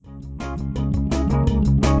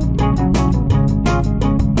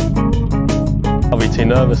I'll be too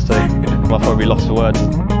nervous to. I'll probably lost for words.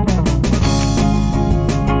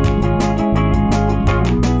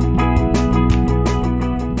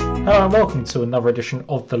 Hello and welcome to another edition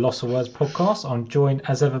of the Loss of Words podcast. I'm joined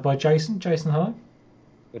as ever by Jason. Jason, hello.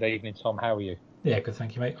 Good evening, Tom. How are you? Yeah, good,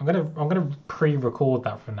 thank you, mate. I'm gonna pre-record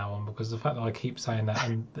that from now on because the fact that I keep saying that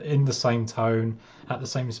in the same tone, at the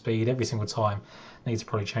same speed, every single time, I need to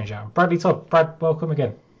probably change out. Bradley Todd, Brad, welcome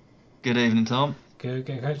again. Good evening, Tom. Good,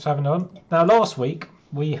 thanks for having on. Now, last week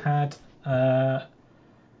we had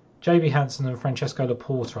JB Hansen and Francesco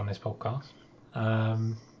Laporta on this podcast,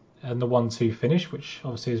 and the 1-2 finish, which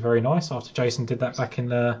obviously is very nice. After Jason did that back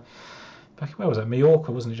where was it?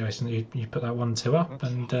 Mallorca, wasn't it, Jason? You put that 1-2 up,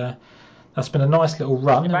 and that's been a nice little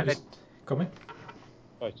run. Got me.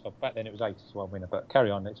 Sorry, Tom. Back then it was 80-1 winner, but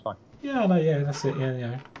carry on. It's fine. Yeah, no, yeah, that's it.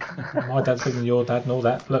 Yeah. My dad's bigger than your dad and all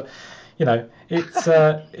that. Look, it's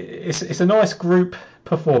a nice group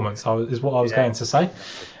performance. Is what I was going to say.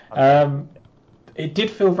 It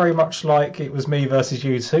did feel very much like it was me versus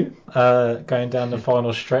you two going down the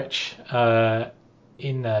final stretch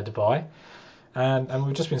in Dubai, and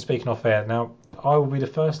we've just been speaking off air. Now, I will be the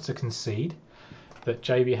first to concede that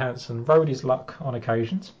JB Hansen rode his luck on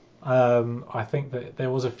occasions. I think that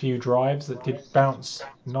there was a few drives that did bounce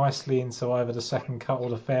nicely into either the second cut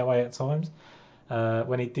or the fairway at times.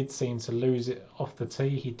 When he did seem to lose it off the tee,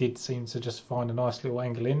 he did seem to just find a nice little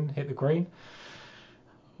angle in, hit the green.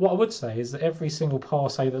 What I would say is that every single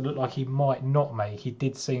passe that looked like he might not make, he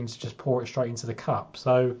did seem to just pour it straight into the cup.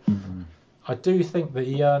 So I do think that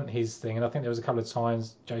he earned his thing, and I think there was a couple of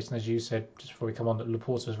times, Jason, as you said just before we come on, that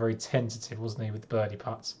Laporta was very tentative, wasn't he, with the birdie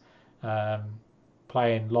putts,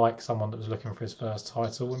 playing like someone that was looking for his first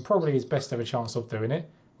title, and probably his best ever chance of doing it,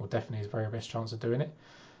 or definitely his very best chance of doing it.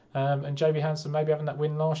 And JB Hansen maybe having that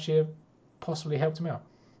win last year possibly helped him out.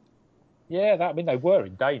 Yeah, they were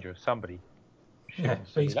in danger of somebody. Yeah,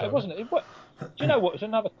 do you know what? It was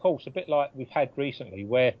another course, a bit like we've had recently,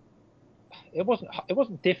 where it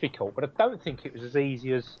wasn't difficult, but I don't think it was as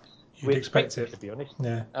easy as you'd expect it, to be honest.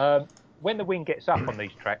 Yeah. When the wind gets up on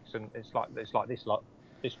these tracks, and it's like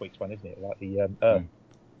this week's one, isn't it? Like the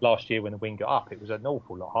last year when the wind got up, it was an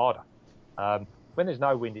awful lot harder. When there's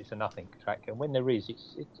no wind, it's a nothing track, and when there is, it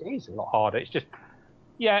is a lot harder. It's just,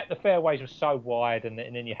 the fairways were so wide, and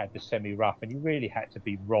then you had the semi-rough, and you really had to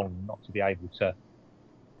be wrong not to be able to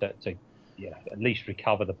at least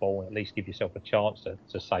recover the ball and at least give yourself a chance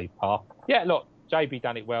to save par. Yeah, look, JB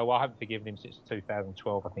done it well. I haven't forgiven him since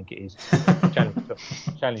 2012, I think it is.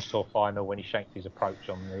 Challenge Tour final when he shanked his approach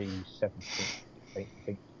on the 17th, I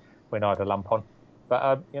think, when I had a lump on.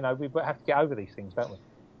 But we have to get over these things, don't we?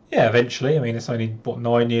 Yeah, eventually. I mean, it's only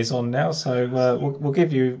 9 years on now, so we'll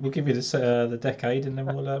give you the decade, and then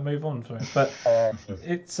we'll move on from it. But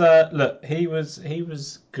it's look, he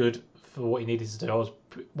was good for what he needed to do. I was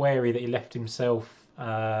wary that he left himself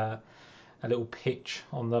a little pitch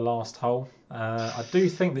on the last hole. I do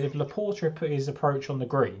think that if Laporta had put his approach on the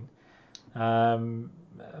green, that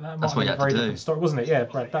might have been a very different story, wasn't it? Yeah,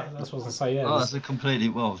 Brad, that's what I was going to say. Yeah, that's a completely.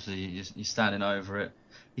 Well, obviously, you're standing over it.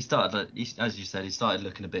 He started, as you said, he started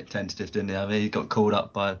looking a bit tentative, didn't he? I mean, he got called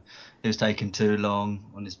up he was taking too long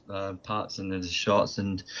on his putts and his shots,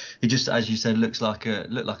 and he just, as you said, looked like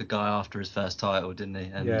a guy after his first title, didn't he?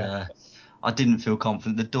 And I didn't feel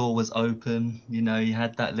confident. The door was open, he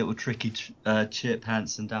had that little tricky chip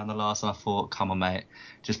Hansen down the last. I thought, come on, mate,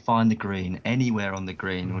 just find the green, anywhere on the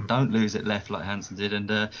green, or don't lose it left like Hansen did.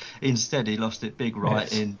 And instead, he lost it big right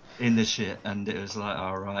in the shit, and it was like,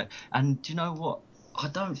 all right. And do you know what? I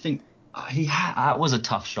don't think that was a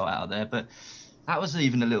tough shot out there, but that was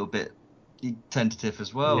even a little bit tentative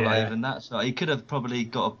as well. Yeah. Like even that shot, he could have probably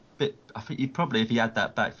got a bit. I think if he had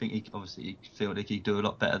that back, he feel like he'd do a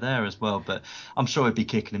lot better there as well. But I'm sure he'd be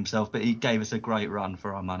kicking himself. But he gave us a great run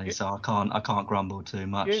for our money, so I can't grumble too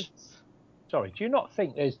much. Do you not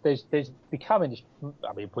think there's becoming?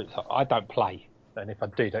 I mean, I don't play, and if I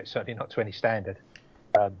do, that's certainly not to any standard.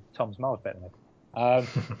 Tom's miles better than me.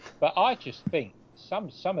 But I just think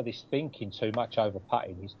some of this thinking too much over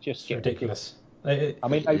putting is just ridiculous. I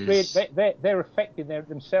mean, they're affecting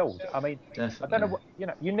themselves. I mean, definitely. I don't know what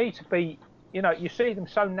you need to be. You see them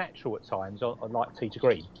so natural at times on like tee to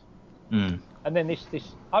green, and then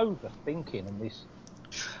this overthinking and this.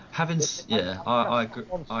 I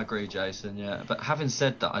agree, Jason. Yeah, but having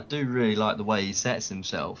said that, I do really like the way he sets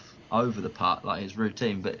himself over the putt, like his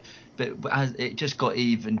routine. But as it just got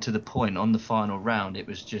even to the point on the final round, it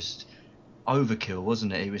was just. overkill,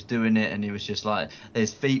 wasn't it? He was doing it, and he was just like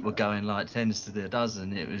his feet were going like tens to the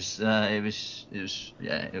dozen. It was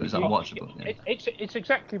unwatchable. Yeah. It's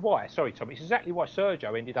exactly why. Sorry, Tom. It's exactly why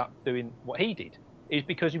Sergio ended up doing what he did. Is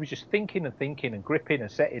because he was just thinking and thinking and gripping and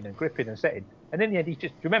setting and gripping and setting, and in the end, he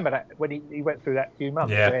just remember that when he went through that few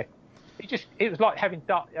months where it was like having I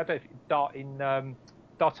don't know if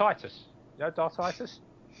dartitis. You know dartitis.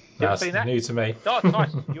 You ever seen that? New to me.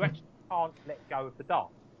 Dartitis. You actually can't let go of the dart.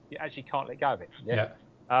 You actually can't let go of it. Yeah.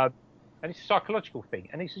 And it's a psychological thing,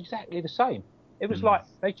 and it's exactly the same. It was like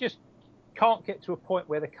they just can't get to a point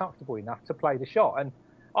where they're comfortable enough to play the shot. And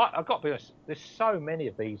I've got to be honest, there's so many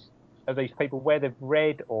of these people where they've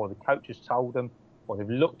read or the coach has told them or they've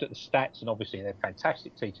looked at the stats, and obviously they're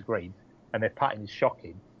fantastic tee to green and their putting is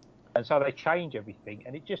shocking, and so they change everything,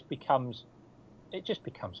 and it just becomes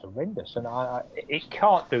horrendous, and it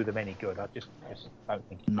can't do them any good. I just don't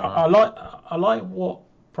think it. No. I like what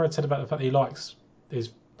Fred said about the fact that he likes his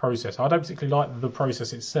process. I don't particularly like the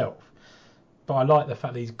process itself, but I like the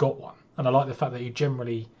fact that he's got one, and I like the fact that he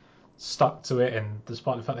generally stuck to it, and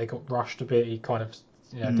despite the fact they got rushed a bit, he kind of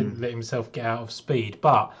didn't let himself get out of speed.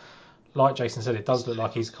 But like Jason said, it does look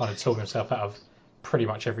like he's kind of talking himself out of pretty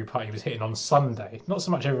much every putt he was hitting on Sunday. Not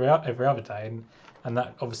so much every other day, and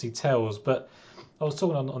that obviously tells. But I was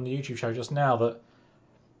talking on the YouTube show just now that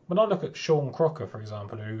when I look at Sean Crocker, for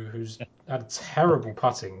example, who's had terrible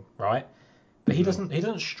putting, right? But he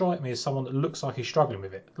doesn't strike me as someone that looks like he's struggling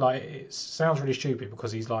with it. Like, it sounds really stupid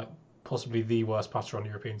because he's like possibly the worst putter on the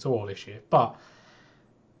European Tour this year, but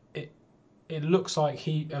it looks like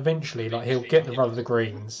he eventually, like, he'll get the run of the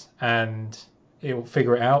greens and he'll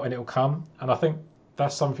figure it out and it'll come. And I think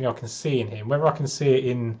that's something I can see in him. Whether I can see it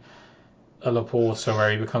in a Laporta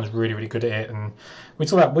where he becomes really, really good at it. And we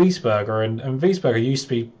talk about Wiesberger, and Wiesberger used to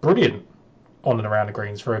be brilliant on and around the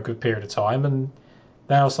greens for a good period of time, and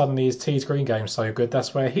now suddenly his tee to green game's so good,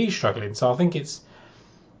 that's where he's struggling. So I think it's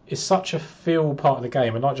such a feel part of the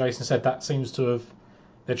game, and like Jason said, that seems to have,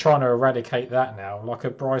 they're trying to eradicate that now, like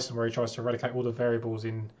at Bryson where he tries to eradicate all the variables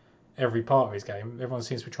in every part of his game. Everyone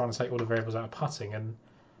seems to be trying to take all the variables out of putting, and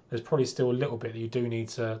there's probably still a little bit that you do need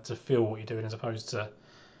to feel what you're doing as opposed to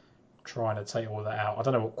trying to take all that out. I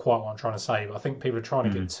don't know quite what I'm trying to say, but I think people are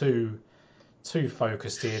trying to get too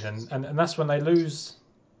focused in, and that's when they lose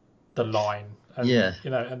the line and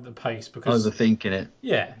and the pace, because overthinking it.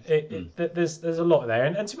 Yeah, there's a lot there,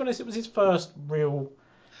 and to be honest, it was his first real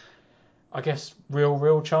chance.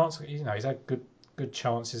 He's had good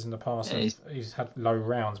chances in the past. Yeah, he's had low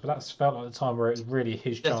rounds, but that's felt like the time where it was really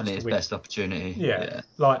his chance to win. Definitely his best opportunity.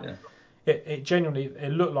 It genuinely,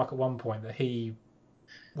 it looked like at one point that he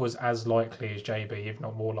was as likely as JB, if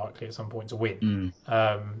not more likely at some point to win.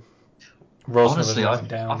 Honestly,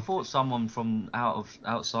 I thought someone from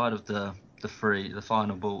outside of the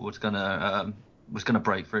final ball was gonna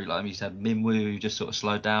break through. Like you said, Minwoo just sort of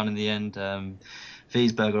slowed down in the end.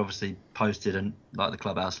 Wiesberger obviously posted the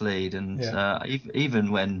clubhouse lead, and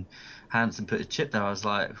even when Hansen put a chip there, I was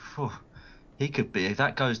like, he could be. If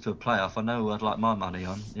that goes to a playoff, I know I'd like my money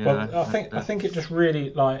on. I think it just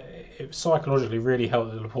really it psychologically really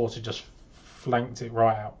helped that Laporta just flanked it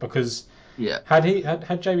right out, because had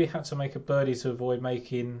JB had to make a birdie to avoid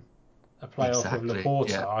making a playoff with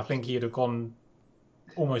Laporta, I think he'd have gone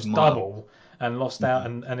almost double and lost out,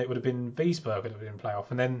 and it would have been Wiesberger that would have been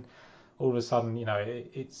playoff, and then all of a sudden,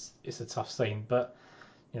 it's a tough scene, but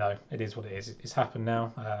it is what it is. It's happened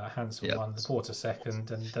now. Hansen won, Laporta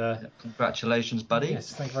second, and congratulations, buddy.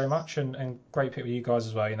 Yes, thank you very much, and great pick with you guys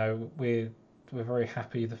as well. We're very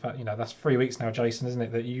happy the fact that's 3 weeks now, Jason, isn't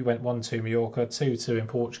it? That you went 1-2 Mallorca, 2-2 in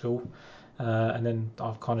Portugal, and then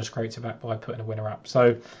I've kind of scraped it back by putting a winner up.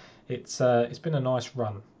 So it's been a nice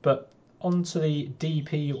run. But on to the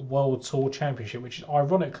DP World Tour Championship, which is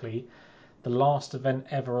ironically the last event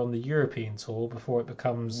ever on the European Tour before it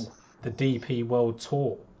becomes the DP World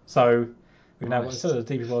Tour. So we've now got, instead of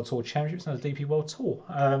the DP World Tour Championship, it's now the DP World Tour.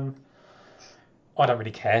 I don't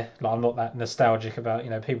really care. I'm not that nostalgic about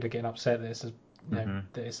people are getting upset that it's that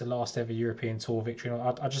it's the last ever European Tour victory.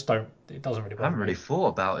 I just don't. It doesn't really bother me. I haven't really thought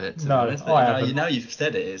about it. No, I haven't. Now you've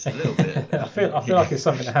said it. It's a little bit. I feel like it's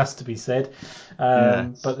something that has to be said.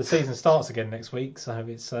 But the season starts again next week, so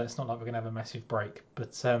it's not like we're gonna have a massive break.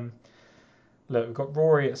 But look, we've got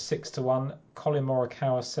Rory at 6-1, Colin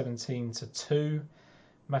Morikawa 17-2,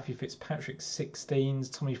 Matthew Fitzpatrick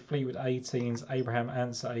 16s, Tommy Fleetwood 18s, Abraham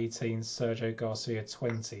Answer 18s, Sergio Garcia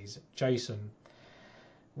 20s. Jason,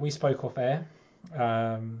 we spoke off air,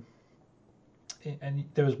 and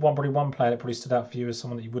there was probably one player that probably stood out for you as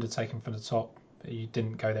someone that you would have taken from the top, but you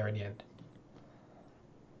didn't go there in the end.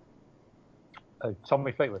 Oh,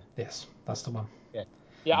 Tommy Fleetwood. Yes, that's the one. Yeah.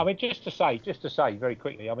 Yeah, I mean, just to say very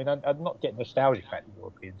quickly, I mean, I'm not getting nostalgic about the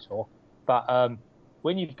European Tour, but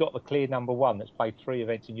when you've got the clear number one that's played 3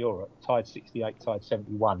 events in Europe, tied 68, tied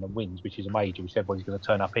 71, and wins, which is a major, which everybody's going to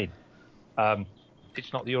turn up in,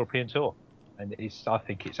 it's not the European Tour, and I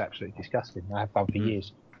think it's absolutely disgusting. I have done for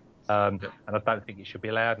years, and I don't think it should be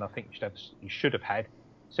allowed. And I think you should have had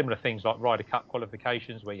similar things like Ryder Cup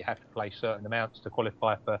qualifications, where you have to play certain amounts to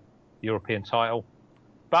qualify for the European title.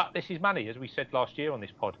 But this is money, as we said last year on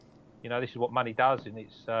this pod. This is what money does, and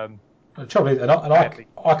it's. The trouble is, and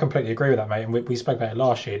I completely agree with that, mate. And we spoke about it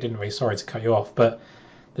last year, didn't we? Sorry to cut you off, but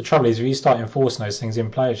the trouble is, if you start enforcing those things in,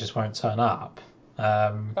 players just won't turn up.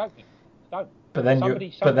 Don't. But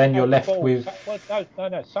then you're left with.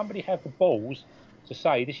 No. Somebody have the balls to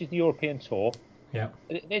say this is the European Tour. Yeah.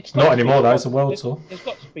 It's not anymore, though. It's a world tour. There's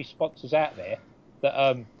got to be sponsors out there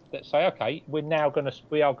that say, okay, we are going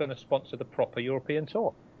to sponsor the proper European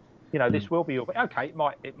Tour. This will be okay.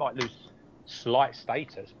 It might lose slight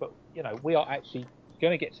status, but we are actually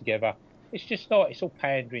going to get together. It's just not. It's all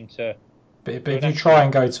pandering to. But if you try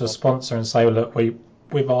and go to a sponsor and say, well, look,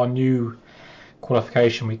 with our new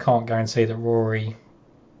qualification, we can't guarantee that Rory,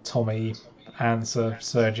 Tommy, Ansa,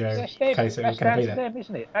 Sergio, That's down to them,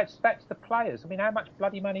 isn't it? That's the players. I mean, how much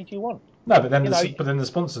bloody money do you want? No, but then the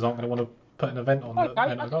sponsors aren't going to want to put an event on.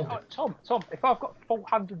 Tom, if I've got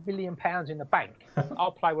 £400 million in the bank,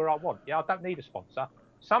 I'll play where I want. Yeah, I don't need a sponsor.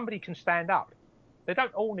 Somebody can stand up. They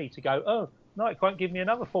don't all need to go, oh, no, it won't give me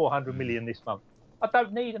another 400 million this month. I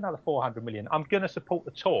don't need another 400 million. I'm going to support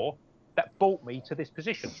the tour that brought me to this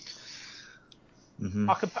position.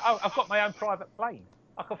 I've got my own private plane.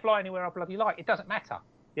 I can fly anywhere I bloody like. It doesn't matter.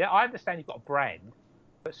 Yeah, I understand you've got a brand,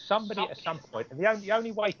 but somebody at some point, and the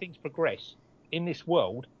only way things progress in this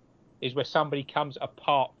world is where somebody comes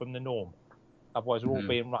apart from the norm. Otherwise, we're all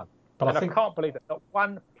being run. But I can't believe it. Not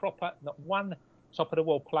one top of the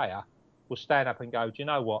world player will stand up and go, do you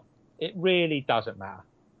know what? It really doesn't matter.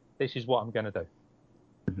 This is what I'm going to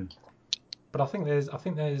do. But I think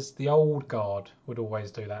there's the old guard would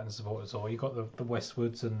always do that in the supporters tour. You've got the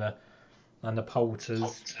Westwoods and the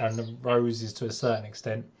Poulters and the Roses to a certain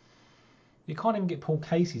extent. You can't even get Paul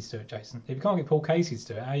Casey to do it, Jason. If you can't get Paul Casey to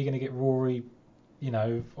do it, how are you going to get Rory,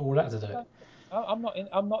 all that to do it? I'm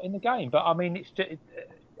not in the game, but I mean, it's just,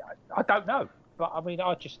 I don't know. But I mean,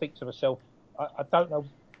 I just think to myself, I don't know.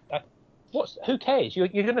 Who cares? You're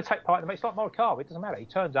going to take part in it. It's like Morikawa. It doesn't matter. He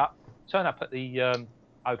turn up at the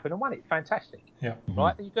Open and won it. Fantastic. Yeah.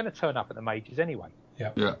 Right. You're going to turn up at the majors anyway.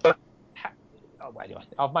 Yeah. But anyway,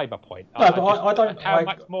 I've made my point. No, but I don't.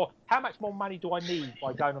 How much more money do I need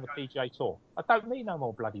by going on the PGA Tour? I don't need no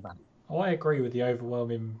more bloody money. I agree with the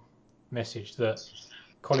overwhelming message that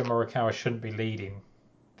Colin Morikawa shouldn't be leading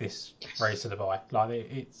this race of Dubai.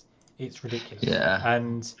 Like it's ridiculous. Yeah.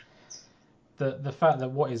 And the fact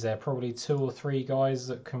that what is there probably 2 or 3 guys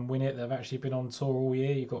that can win it that have actually been on tour all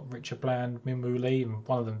year. You've got Richard Bland, Minwoo Lee, and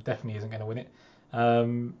one of them definitely isn't going to win it.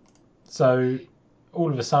 So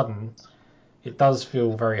all of a sudden, it does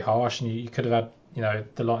feel very harsh, and you could have had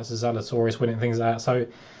the likes of Zalatoris winning things like that. So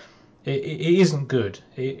it isn't good.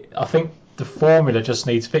 I think the formula just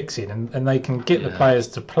needs fixing, and they can get the players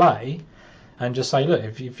to play. And just say, look,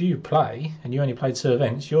 if you play and you only played 2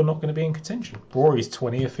 events, you're not going to be in contention. Rory's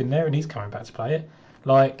 20th in there and he's coming back to play it.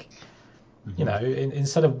 Like,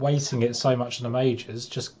 instead of weighting it so much in the majors,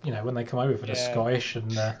 just, when they come over for the Scottish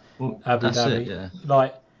and Abu Dhabi,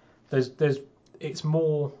 like, it's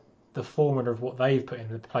more the formula of what they've put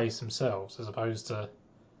into place themselves as opposed to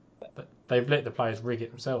they've let the players rig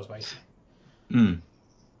it themselves, basically.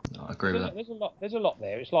 I agree with that. There's a lot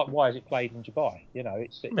there. It's like, why is it played in Dubai?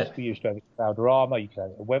 We used to have Valderrama, you could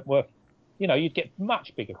have Wentworth. You'd get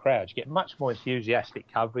much bigger crowds. You get much more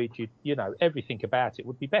enthusiastic coverage. Everything about it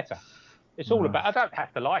would be better. It's all about. I don't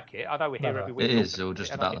have to like it. I know we're here every week. It is all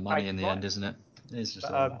just about the money in the end, isn't it? It's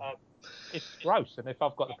just. It's gross, and if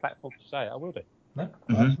I've got the platform to say it, I will do. No,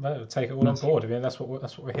 we'll take it all on board. I mean, that's what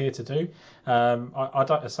we're here to do.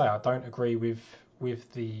 I don't agree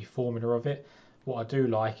with the formula of it. What I do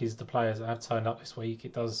like is the players that have turned up this week.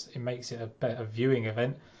 It makes it a better viewing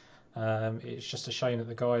event. It's just a shame that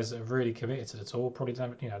the guys that have really committed to the tour probably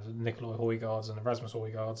don't, the Nicolai Højgaards and the Rasmus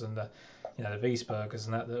Højgaards and the Wiesbergers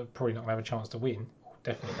and that are probably not going to have a chance to win.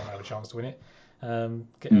 Definitely not going to have a chance to win it.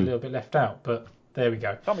 Getting a little bit left out, but there we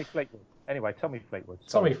go. Tommy Fleetwood. Anyway, Tommy Fleetwood.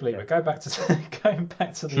 Tommy Fleetwood. Yeah. Going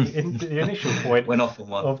back to the initial point. Went off on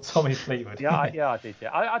one. Of Tommy Fleetwood. Yeah, I did.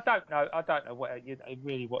 Yeah, I don't know what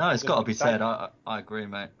really what. No, it's got to be said. I agree,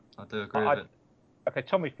 mate. I do agree with it. Okay,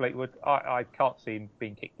 Tommy Fleetwood. I can't see him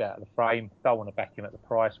being kicked out of the frame. Don't want to back him at the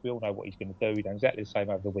price. We all know what he's going to do. He done exactly the same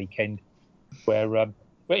over the weekend, where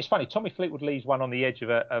Well, it's funny. Tommy Fleetwood leaves one on the edge of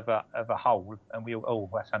a hole, and we all,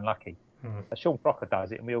 that's unlucky. Sean Crocker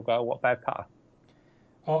does it, and we all go, oh, what a bad putter.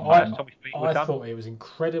 I thought it was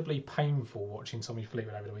incredibly painful watching Tommy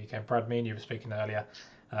Fleetwood over the weekend. Brad, me and you were speaking earlier.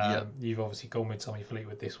 You've obviously gone with Tommy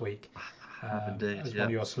Fleetwood this week. Indeed, as one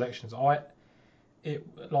of your selections.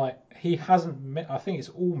 He hasn't. I think it's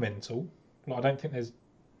all mental. Like, I don't think there's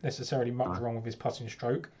necessarily much wrong with his putting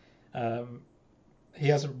stroke. He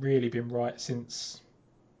hasn't really been right since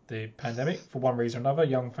the pandemic for one reason or another,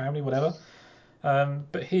 young family, whatever.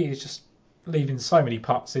 But he is just leaving so many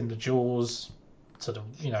putts in the jaws to the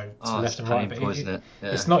to left and right. Painful, isn't it?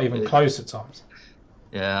 Yeah. It's not even close at times.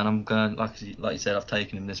 Yeah, and I'm going, like you said, I've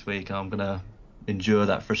taken him this week. I'm gonna endure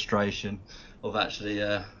that frustration of actually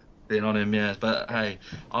being on him. Yeah, but hey,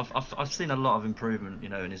 I've seen a lot of improvement,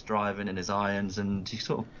 in his driving and his irons, and he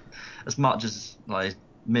sort of, as much as like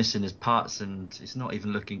missing his putts, and it's not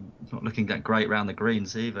looking that great round the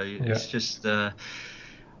greens either. It's just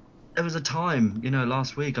there was a time,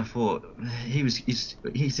 last week I thought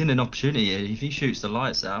he's in an opportunity. If he shoots the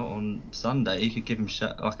lights out on Sunday, he could give him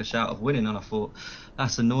a shout of winning. And I thought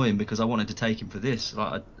that's annoying because I wanted to take him for this.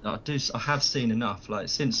 Like I have seen enough. Like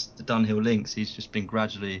since the Dunhill Links, he's just been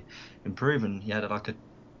gradually improving. He had like a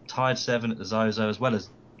tied 7 at the Zozo as well as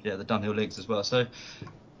the Dunhill Links as well. So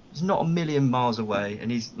he's not a million miles away, and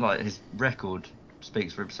he's like his record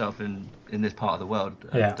speaks for himself in this part of the world,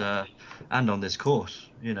 and on this course,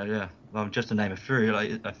 well, just to name a few,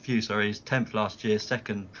 he's 10th last year,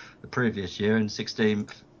 2nd the previous year, and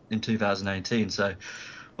 16th in 2018. So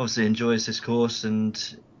obviously enjoys this course, and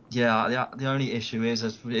the only issue is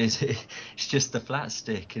it's just the flat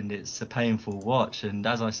stick, and it's a painful watch. And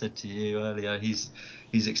as I said to you earlier, he's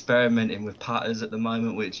experimenting with putters at the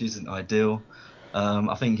moment, which isn't ideal.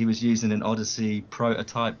 I think he was using an Odyssey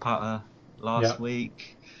prototype putter last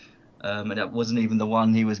week, and that wasn't even the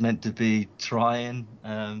one he was meant to be trying,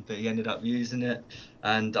 but he ended up using it,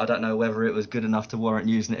 and I don't know whether it was good enough to warrant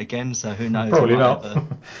using it again, so who knows. Probably not.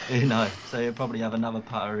 Who knows, so he'll probably have another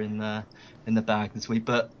putter in the bag this week,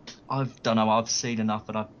 but I've seen enough,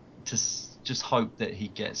 and I just hope that he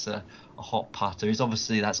gets a hot putter.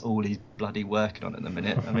 That's all he's bloody working on at the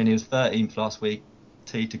minute. I mean, he was 13th last week,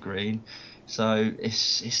 tee to green. So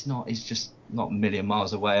he's just not a million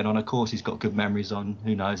miles away, and on a course he's got good memories on.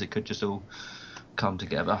 Who knows? It could just all come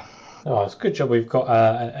together. Oh, it's a good job we've got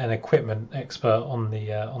an equipment expert on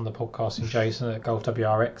the podcast in Jason at Golf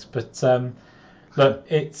WRX. But look,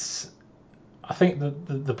 I think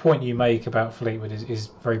the point you make about Fleetwood is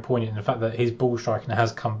very poignant in the fact that his ball striking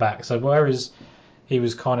has come back. So whereas he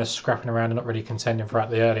was kind of scrapping around and not really contending throughout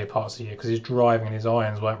the earlier parts of the year because his driving and his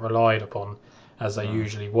irons weren't relied upon as they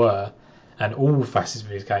usually were, and all facets of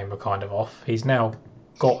his game were kind of off. He's now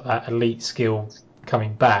got that elite skill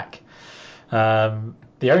coming back. The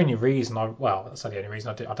only reason that's not the only reason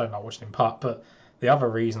I don't like watching him putt, but the other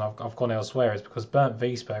reason I've gone elsewhere is because Bernd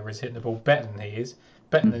Wiesberger is hitting the ball better than he is,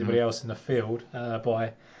 better than anybody else in the field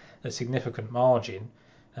by a significant margin.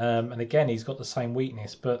 And again, he's got the same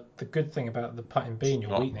weakness, but the good thing about the putting being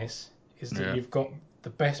your weakness is that you've got the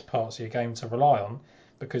best parts of your game to rely on.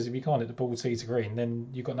 Because if you can't hit the ball tee to green, then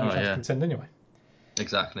you've got no chance to contend anyway.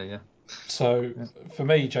 Exactly, yeah. So for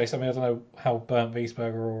me, Jason, I don't know how Bernd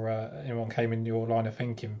Wiesberger or anyone came in your line of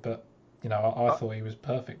thinking, but I thought he was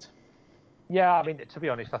perfect. Yeah, I mean, to be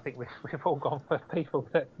honest, I think we've all gone for people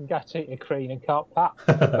that can go tee to green and can't putt.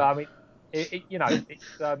 But I mean, it's going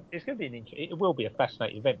to be it will be a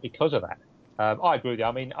fascinating event because of that. I agree with you.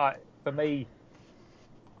 I mean, for me,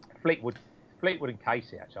 Fleetwood and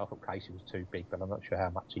Casey, actually. I thought Casey was too big, but I'm not sure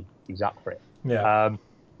how much he's up for it. Yeah. You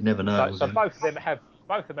never know. So both of them have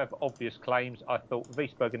obvious claims. I thought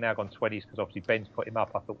Wiesberger now gone 20s because obviously Ben's put him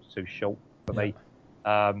up. I thought it was too short for me.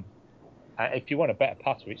 If you want a better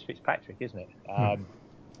putter, it's Fitzpatrick, isn't it? I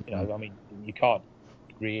mean, you can't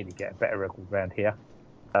really get a better record around here,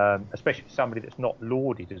 especially for somebody that's not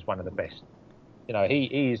lauded as one of the best.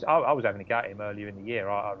 He is. I was having a go at him earlier in the year.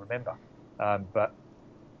 I remember, but.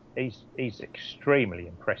 He's extremely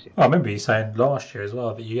impressive. I remember you saying last year as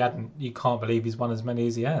well that you can't believe he's won as many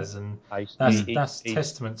as he has, and that's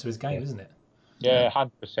testament to his game, isn't it? Yeah,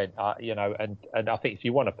 100%. And I think if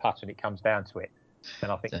you want a putt and it comes down to it,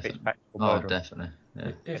 then I think Fitzpatrick will murder him. Definitely.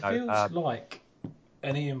 Yeah. It feels like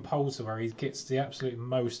an Ian Poulter where he gets the absolute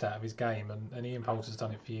most out of his game, and Ian Poulter's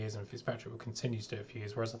done it for years, and Fitzpatrick will continue to do it for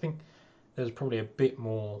years. Whereas I think there's probably a bit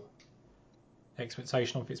more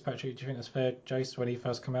expectation on Fitzpatrick. Do you think that's fair, Jace, when he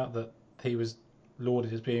first came out, that he was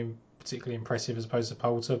lauded as being particularly impressive as opposed to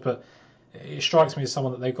Poulter? But it strikes me as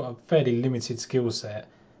someone that they've got a fairly limited skill set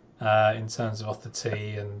in terms of off the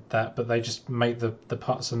tee and that, but they just make the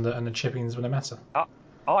putts and the chippings when they matter.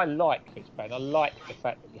 I like Fitzpatrick. I like the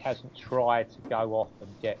fact that he hasn't tried to go off and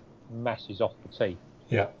get masses off the tee.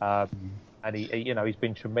 Yeah. And he's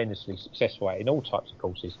been tremendously successful in all types of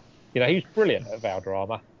courses. He was brilliant at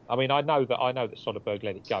Valderrama. I mean, I know that Soderberg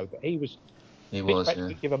let it go, but he was.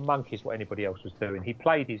 Didn't give a monkeys what anybody else was doing. He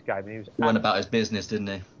played his game, and he went about his business, didn't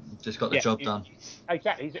he? Just got the job done.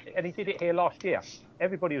 Exactly, and he did it here last year.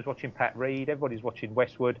 Everybody was watching Pat Reed. Everybody was watching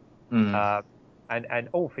Westwood. And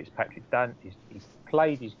all Fitzpatrick's done is he's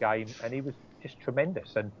played his game, and he was just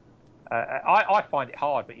tremendous. And I find it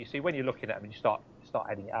hard, but you see, when you're looking at him and you start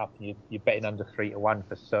adding it up, and you're betting under 3-1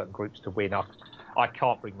 for certain groups to win. I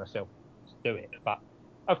can't bring myself to do it, but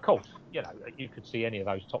of course, you could see any of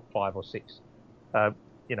those top 5 or 6, with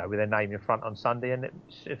their name in front on Sunday, and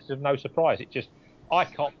it's of no surprise. It just I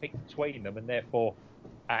can't pick between them, and therefore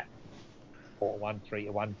at 4-1,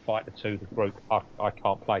 3-1, 5-2, the group I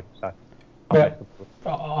can't play. So. Yeah,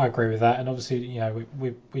 I agree with that, and obviously,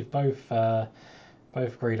 we've both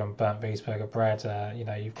agreed on Bernd Wiesberger. Brad,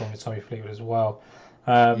 you've gone with Tommy Fleetwood as well.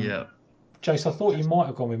 Yeah. Jace, I thought you might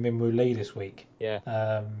have gone with Minwoo Lee this week. Yeah.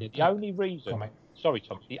 The only reason. Sorry,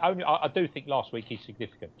 Tom. I do think last week he's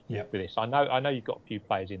significant with this. I know you've got a few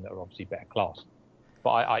players in that are obviously better class,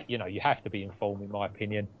 but you have to be informed, in my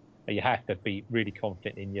opinion. You have to be really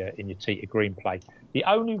confident in your tee to green play. The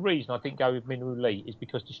only reason I didn't go with Minwoo Lee is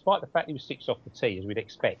because, despite the fact he was 6 off the tee, as we'd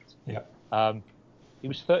expect, he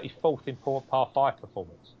was 34th in par 5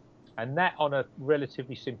 performance, and that on a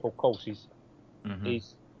relatively simple course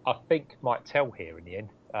is I think might tell here in the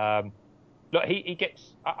end. Look, he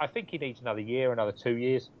gets. I think he needs another year, another 2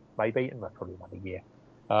 years, maybe, and probably another year.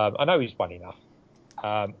 I know he's won enough.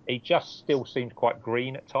 He just still seems quite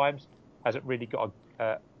green at times. Hasn't really got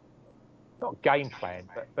a not game plan,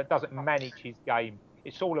 but doesn't manage his game.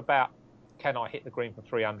 It's all about, can I hit the green from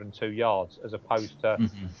 302 yards, as opposed to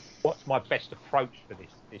what's my best approach for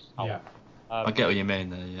this hole. Yeah. I get what you mean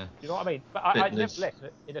there, yeah. You know what I mean? But I nevertheless,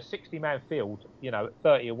 in a 60-man field, at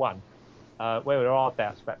 30-1, where there are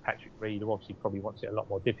doubts about Patrick Reed, who obviously probably wants it a lot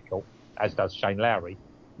more difficult, as does Shane Lowry,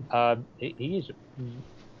 he is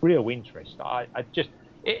real interest. I just,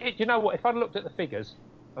 you know what? If I'd looked at the figures,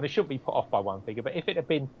 and it shouldn't be put off by one figure, but if it had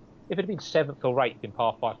been 7th or 8th in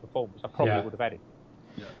par 5 performance, I probably would have had it.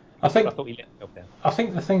 Yeah. I thought he let himself down. I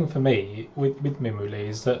think the thing for me with Minwoo Lee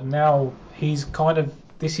is that now he's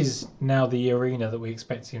this is now the arena that we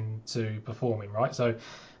expect him to perform in, right? So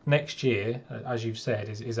next year, as you've said,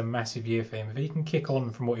 is a massive year for him. If he can kick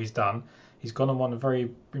on from what he's done, he's gone and won a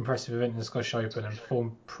very impressive event in the Scottish Open and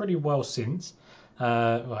performed pretty well since,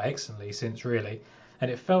 excellently since, really.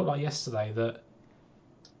 And it felt like yesterday that,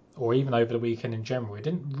 or even over the weekend in general, it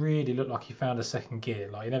didn't really look like he found a second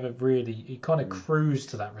gear. Like he kind of cruised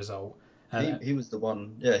to that result. He was the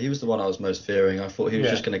one. Yeah, he was the one I was most fearing. I thought he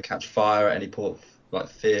was just going to catch fire at any point, like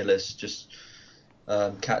fearless. Just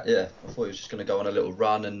I thought he was just going to go on a little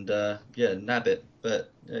run and nab it,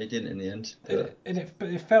 but he didn't in the end. But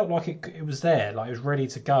it felt like it was there, like it was ready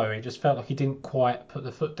to go. It just felt like he didn't quite put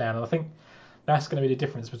the foot down, and I think that's going to be the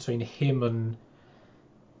difference between him and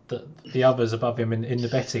the others above him in the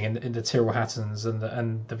betting, in the Tyrrell Hattons and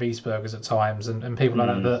the Wiesbergers at times, and people like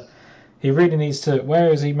that. That he really needs to.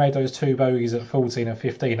 Whereas he made those 2 bogeys at 14 and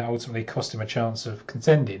 15, that ultimately cost him a chance of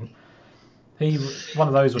contending. One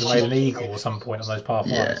of those would have made an eagle at some point on those par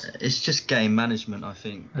 5s. Yeah, it's just game management, I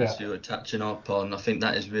think, as you were touching up on. I think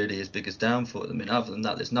that is really his biggest downfall. I mean, other than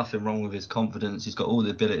that, there's nothing wrong with his confidence. He's got all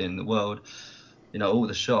the ability in the world, all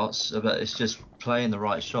the shots, but it's just playing the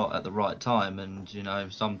right shot at the right time, and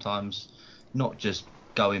sometimes not just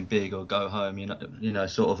going big or go home,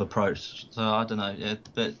 sort of approach. So I don't know,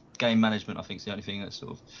 but game management, I think, is the only thing that's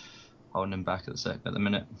sort of holding him back at the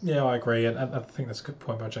minute. Yeah, I agree, and I think that's a good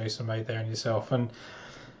point by Jason made there and yourself. And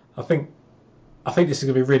I think this is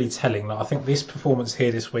going to be really telling. Like, I think this performance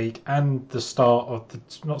here this week and the start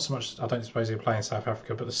of not so much, I don't suppose he'll play in South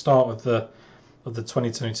Africa, but the start of the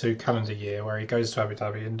 2022 calendar year, where he goes to Abu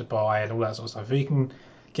Dhabi and Dubai and all that sort of stuff. If he can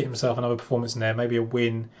get himself another performance in there, maybe a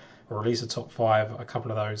win or at least a top 5, a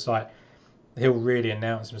couple of those, like, he'll really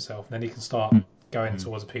announce himself, and then he can start going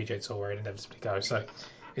towards a PGA Tour where he'll inevitably go. So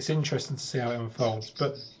it's interesting to see how it unfolds.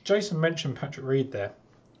 But Jason mentioned Patrick Reed there,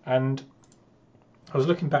 and I was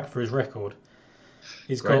looking back for his record.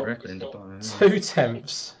 He's got 2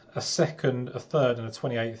 10ths, a 2nd, a 3rd, and a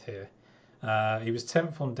 28th here. He was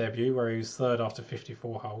 10th on debut, where he was 3rd after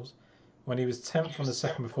 54 holes. When he was 10th on the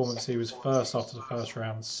second performance, he was 1st after the first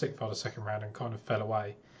round, 6th after the second round, and kind of fell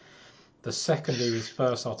away. The second, he was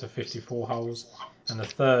 1st after 54 holes, and the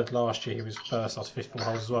 3rd last year, he was 1st after 54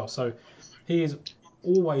 holes as well. So he is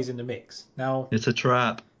always in the mix. Now, it's a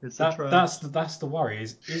trap. It's a try. That's the worry.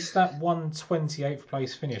 Is that 128th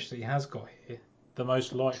place finish that he has got here the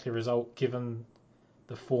most likely result given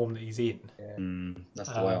the form that he's in? That's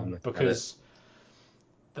the way I'm looking because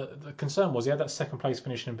the concern was he had that second place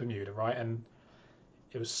finish in Bermuda, right? And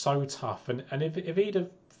it was so tough. And if he'd have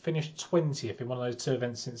finished 20th in one of those two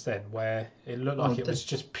events since then, where it looked like it was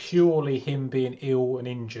just purely him being ill and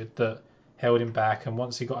injured that held him back, and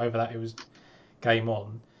once he got over that, it was game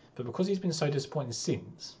on. But because he's been so disappointing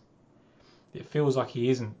since, it feels like he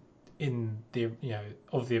isn't in the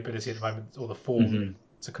of the ability at the moment or the form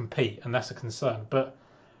to compete, and that's a concern. But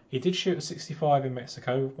he did shoot a 65 in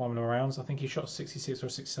Mexico, one of the rounds. I think he shot 66 or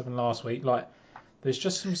 67 last week. Like, there's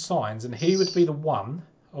just some signs, and he would be the one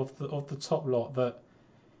of the top lot that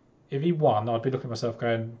if he won, I'd be looking at myself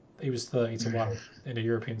going, he was 30 to 1 in a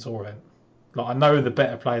European Tour event. Like, I know the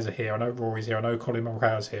better players are here. I know Rory's here. I know Colin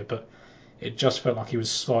McRae's here, but it just felt like he was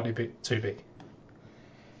slightly a bit too big.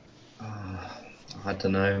 I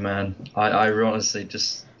don't know, man. I honestly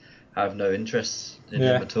just have no interest in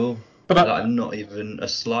him at all. But like, not even a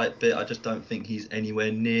slight bit. I just don't think he's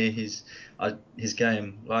anywhere near his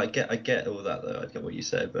game. Like, I get all that though. I get what you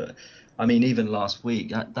said, but I mean, even last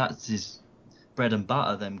week, that's his bread and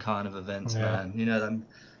butter. Them kind of events, man. You know, them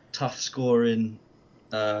tough scoring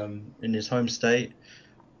in his home state.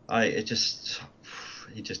 He just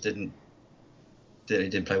didn't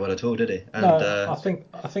play well at all, did he? And, no,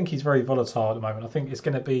 I think he's very volatile at the moment. I think it's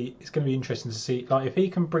going to be interesting to see, like, if he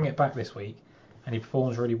can bring it back this week and he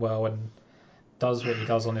performs really well and does what he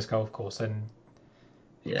does on this golf course, then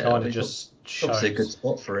it kind of just shows. Obviously a good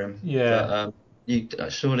spot for him. Yeah.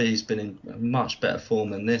 But, surely he's been in much better form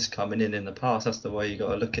than this coming in the past. That's the way you got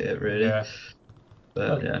to look at it, really. Yeah.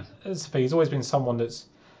 But yeah, he's always been someone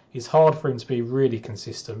it's hard for him to be really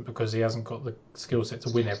consistent because he hasn't got the skill set to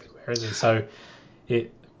win everywhere, is he? So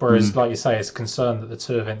whereas, like you say, it's a concern that the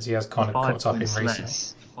two events he has kind of caught up in recently.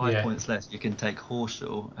 5 points less. You can take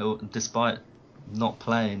Horschel, who, despite not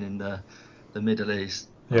playing in the Middle East,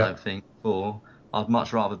 I don't think. I'd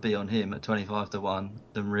much rather be on him at 25 to 1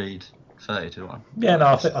 than Reed 30 to 1. Yeah, no,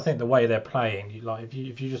 I think the way they're playing, if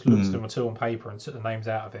you just looked at them two on paper and took the names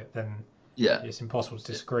out of it, then it's impossible to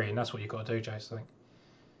disagree, and that's what you've got to do, Jason.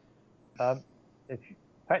 I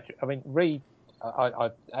think. Reed, I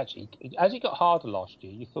actually, as he got harder last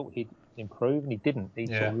year, you thought he'd improve, and he didn't. He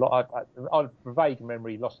sort of, I vague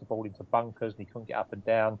memory, he lost the ball into bunkers, and he couldn't get up and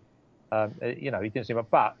down. He didn't seem,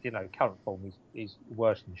 but current form is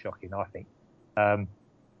worse than shocking, I think.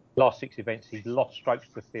 Last 6 events, he's lost strokes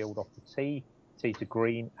to the field off the tee to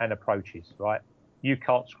green, and approaches. Right, you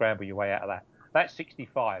can't scramble your way out of that. That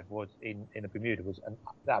 65 was in a Bermuda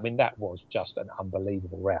that was just an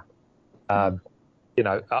unbelievable round. I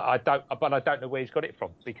don't know where he's got it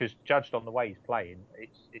from, because judged on the way he's playing,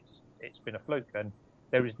 it's been a fluke, and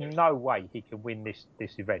there is no way he can win this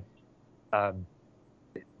event. It'd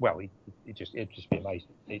just be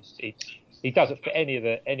amazing. He does it for any of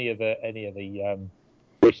the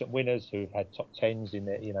recent winners who've had top 10s in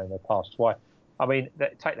their past twice. I mean,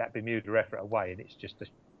 take that Bermuda effort away, and it's just an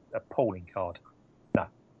appalling card. No.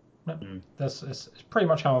 It's pretty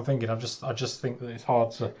much how I'm thinking. I just think that it's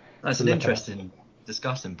hard to. That's an interesting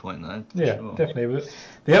discussion point, though. Yeah, sure. Definitely. But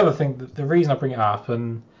the other thing, the reason I bring it up,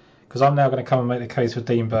 and because I'm now going to come and make the case for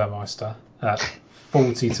Dean Burmeister at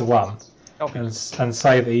 40 to 1, and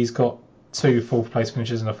say that he's got 2 fourth place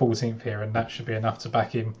finishes and a 14th here, and that should be enough to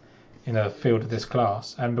back him in a field of this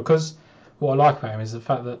class. And because what I like about him is the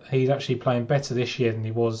fact that he's actually playing better this year than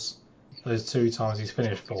he was those 2 times he's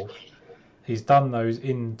finished fourth. He's done those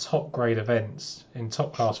in top grade events, in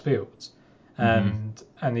top class fields, and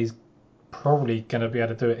he's probably going to be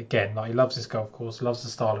able to do it again. Like, he loves this golf course, loves the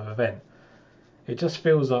style of event. It just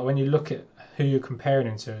feels like when you look at who you're comparing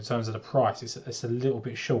him to in terms of the price, it's a little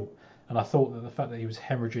bit short. And I thought that the fact that he was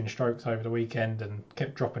hemorrhaging strokes over the weekend and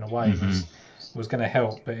kept dropping away was going to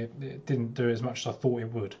help, but it didn't do as much as I thought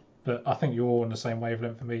it would. But I think you're all on the same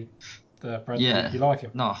wavelength for me, Brad. Yeah. You like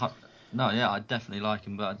him? No, I definitely like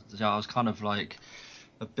him, but I was kind of like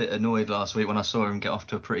a bit annoyed last week when I saw him get off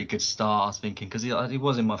to a pretty good start. I was thinking, because he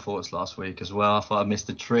was in my thoughts last week as well. I thought I missed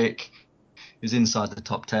a trick. He was inside the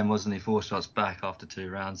top 10, wasn't he? 4 shots back after 2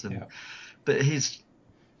 rounds, but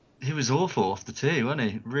he was awful off the tee, wasn't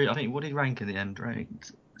he? Really, I think, what did he rank in the end?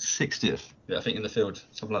 Ranked 60th, I think, in the field,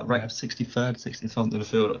 something like ranked 63rd, 60th something in the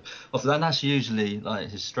field. After that, that's usually like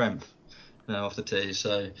his strength. Off the tee,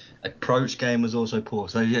 so approach game was also poor.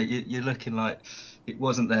 So yeah, you're looking like it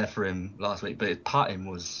wasn't there for him last week, but his putter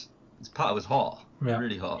was hot,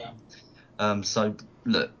 really hot. So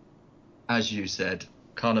look, as you said,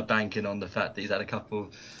 kind of banking on the fact that he's had a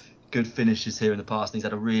couple good finishes here in the past, and he's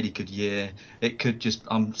had a really good year. It could just,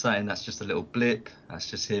 I'm saying that's just a little blip. That's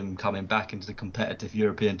just him coming back into the competitive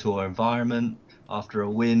European Tour environment after a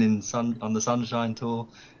win on the Sunshine Tour.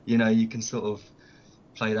 You know, you can sort of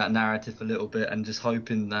play that narrative a little bit and just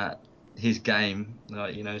hoping that his game,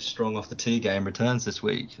 strong off the tee game, returns this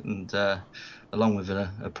week, and along with an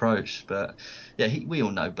approach. But yeah, we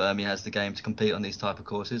all know Birmingham has the game to compete on these type of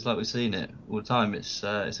courses, like we've seen it all the time. It's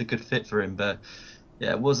a good fit for him, but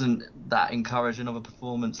yeah, it wasn't that encouraging of a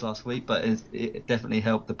performance last week, but it definitely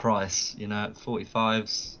helped the price. You know, at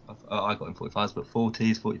 45s, I got him 45s, but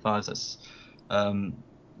 40s, 45s, that's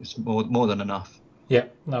it's more than enough. Yeah,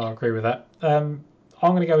 no, I agree with that. I'm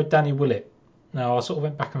going to go with Danny Willett. Now, I sort of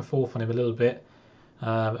went back and forth on him a little bit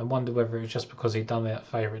and wondered whether it was just because he'd done that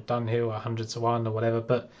favourite Dunhill, 100 to 1 or whatever.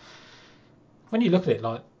 But when you look at it,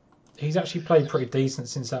 like, he's actually played pretty decent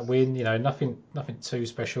since that win. You know, nothing too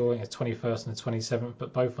special. I think it's 21st and the 27th,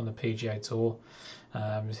 but both on the PGA Tour.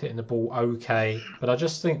 He's hitting the ball okay. But I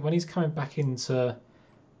just think when he's coming back into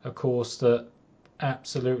a course that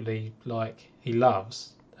absolutely, like, he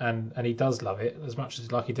loves, and he does love it as much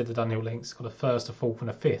as like he did the Dunhill Links, got a first, a fourth, and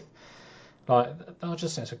a fifth. Like, I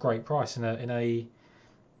just think it's a great price in a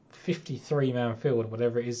 53-man field,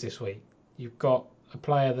 whatever it is this week. You've got a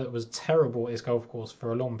player that was terrible at his golf course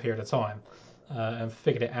for a long period of time and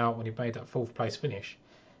figured it out when he made that fourth place finish.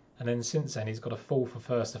 And then since then, he's got a fourth, a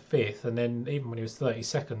first, a fifth, and then even when he was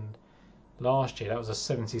 32nd last year, that was a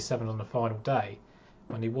 77 on the final day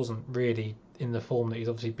when he wasn't really in the form that he's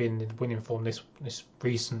obviously been in winning form this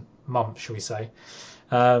recent month, shall we say.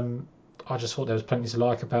 I just thought there was plenty to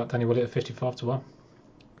like about Danny Willett at 55 to 1.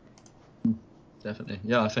 Definitely.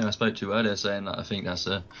 Yeah, I think I spoke to you earlier saying that I think that's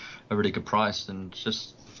a really good price, and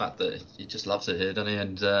just the fact that he just loves it here, doesn't he?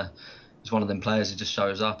 And he's one of them players who just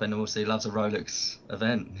shows up, and also he loves a Rolex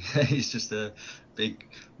event. He's just a big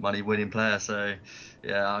money winning player. So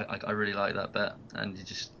yeah, I really like that bet, and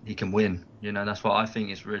he can win. You know, that's what I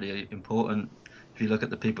think is really important. If you look at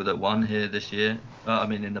the people that won here this year,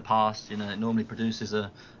 in the past, you know, it normally produces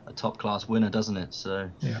a top class winner, doesn't it? So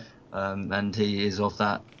yeah. And he is of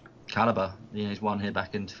that caliber. You know, he's won here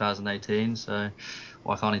back in 2018, so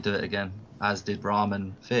why can't he do it again? As did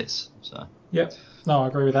Rahman Fitz. So yeah, no, I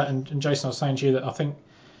agree with that. And Jason, I was saying to you that I think,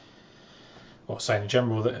 or saying in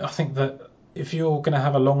general, that I think that if you're going to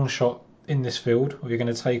have a long shot in this field, or you're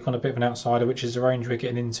going to take on a bit of an outsider, which is the range we're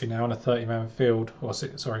getting into now in a 30-man field,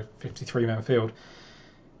 53-man field,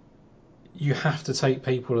 you have to take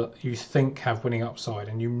people that you think have winning upside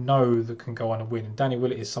and you know that can go on and win. And Danny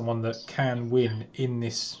Willett is someone that can win in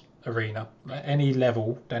this arena. At any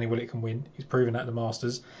level, Danny Willett can win. He's proven that at the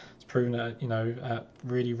Masters. He's proven that, at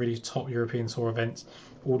really, really top European Tour events,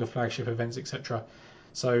 all the flagship events, etc.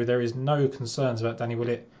 So there is no concerns about Danny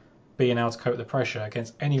Willett being able to cope with the pressure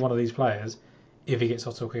against any one of these players if he gets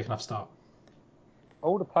off to a quick enough start.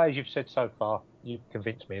 All the players you've said so far, you've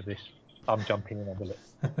convinced me of this. I'm jumping in on Willett.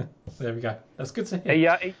 There we go. That's good to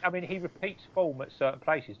hear. He repeats form at certain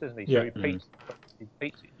places, doesn't he? So Yeah. he repeats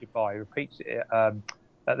it at Dubai, he repeats it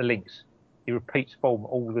at the Links. He repeats form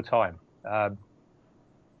all the time.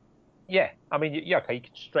 You can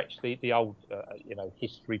stretch the old,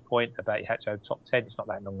 history point about he had to have top 10. It's not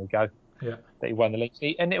that long ago that he won the Links.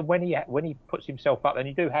 And when he puts himself up, then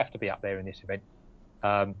you do have to be up there in this event.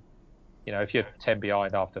 If you're 10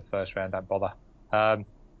 behind after the first round, don't bother. I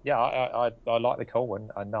like the call,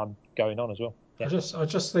 and I'm going on as well. Yeah. I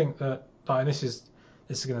just think that, like, this is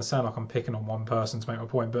going to sound like I'm picking on one person to make my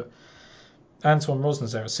point, but Anton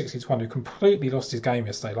Rosner's there at 60 to 1, who completely lost his game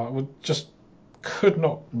yesterday. Like, just could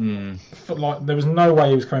not. Like, there was no way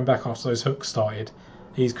he was coming back after those hooks started.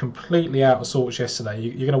 He's completely out of sorts yesterday.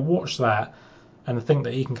 You're going to watch that and think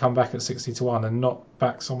that he can come back at 60 to 1 and not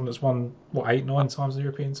back someone that's won 8-9 times the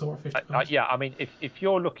European Tour at 50. If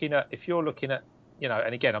you're looking at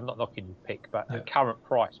and again, I'm not knocking your pick, but at current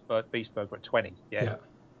price, Bert Biesberger at 20,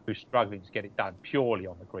 who's struggling to get it done purely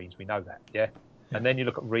on the greens, we know that, and then you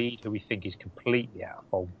look at Reed, who we think is completely out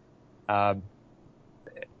of form.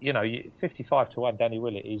 55 to 1, Danny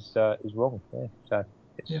Willett is wrong. So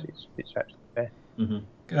it's actually fair.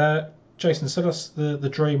 Mm-hmm. Jason, sell us the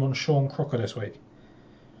dream on Sean Crocker this week.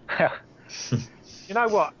 You know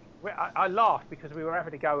what? I laughed because we were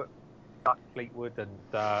having to go at Fleetwood and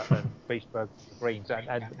Biesberg greens,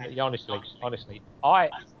 and honestly, I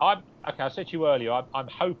said to you earlier, I'm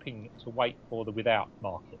hoping to wait for the without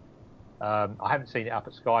market. I haven't seen it up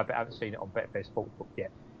at Sky, but I haven't seen it on Betfair Sportsbook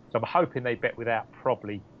yet. So I'm hoping they bet without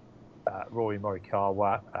probably Rory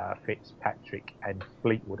Morikawa, Fitzpatrick, and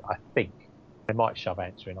Fleetwood. I think they might shove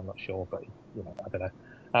Answer in. I'm not sure, but I don't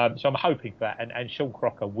know. So I'm hoping for that, and Sean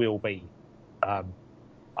Crocker will be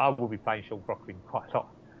I will be playing Sean Crocker quite a lot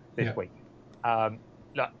this Yeah. week.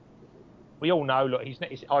 Look, we all know. Look,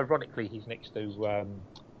 ironically he's next to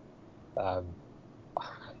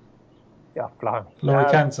yeah, blimey. Laurie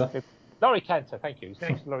Cantor. Laurie Cantor, thank you. He's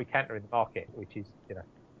next to Laurie Cantor in the market, which is,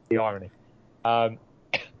 the irony. But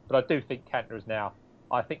I do think Cantor is now.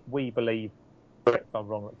 I think we believe, if I'm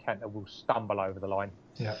wrong, that Cantor will stumble over the line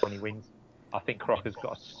when he wins. I think Crocker's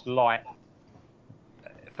got a slight.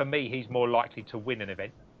 For me, he's more likely to win an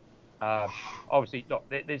event. Obviously, look,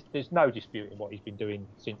 there's no disputing what he's been doing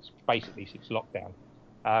since lockdown.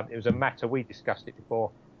 It was a matter, we discussed it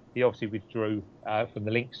before. He obviously withdrew from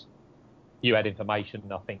the links. You had information,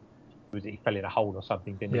 I think, he fell in a hole or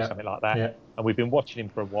something, didn't he? Something like that. Yeah. And we've been watching him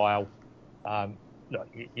for a while. Look,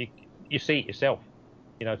 you see it yourself.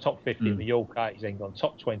 Top 50 at Mallorca, he's then gone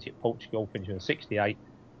top 20 at Portugal, finishing at 68.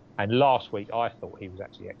 And last week, I thought he was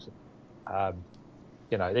actually excellent.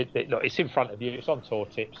 Look, it's in front of you. It's on tour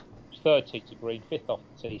tips. It's third tee to green, fifth off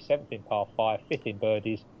the tee, seventh in par 5, fifth in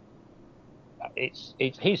birdies. It's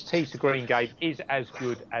his tee to green game is as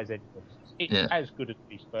good as anybody's. It's as good as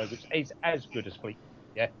Spieth's. It's as good as Fleetwood.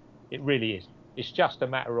 Yeah, it really is. It's just a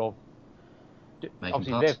matter of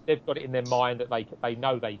obviously they've got it in their mind that they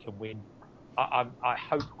know they can win. I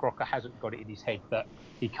hope Crocker hasn't got it in his head that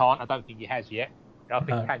he can't. I don't think he has yet. I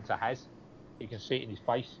think Cantor has. You can see it in his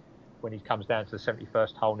face when he comes down to the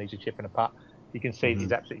 71st hole, needs a chip and a putt. You can see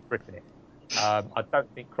he's absolutely gripping it. I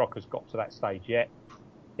don't think Crocker's got to that stage yet.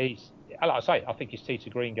 Like I say, I think his tee to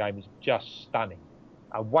green game is just stunning.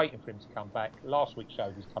 I'm waiting for him to come back. Last week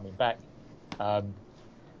showed he's coming back. I'm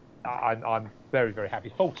very, very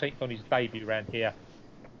happy. 14th on his debut around here,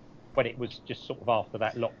 when it was just sort of after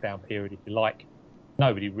that lockdown period, if you like.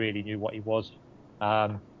 Nobody really knew what he was.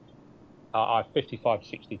 I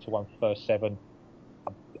 55-60 to 1 first 7.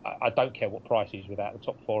 I don't care what price he's without the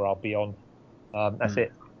top 4. I'll be on. That's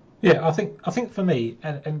it. Yeah, I think for me,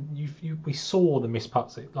 and we saw the missed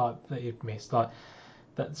putts that he'd missed, like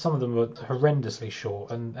that some of them were horrendously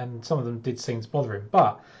short, and some of them did seem to bother him.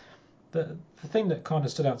 But the thing that kind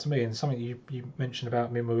of stood out to me, and something you mentioned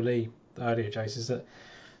about Minwoo Lee earlier, Jace, is that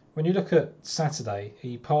when you look at Saturday,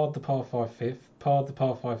 he parred the par 5 5th, parred the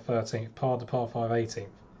par 5 13th, parred the par 5 18th.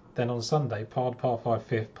 Then on Sunday, parred par 5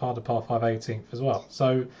 5th, parred the par 5 18th as well.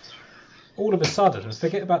 So all of a sudden,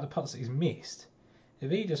 forget about the putts that he's missed.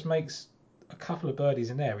 If he just makes a couple of birdies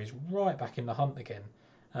in there, he's right back in the hunt again.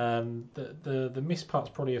 The missed putts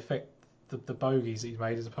probably affect the bogeys that he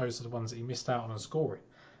made as opposed to the ones that he missed out on scoring.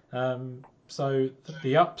 So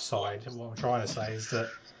the upside, what I'm trying to say, is that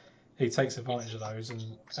he takes advantage of those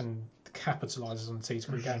and capitalises on the tee to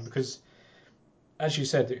green game, because, as you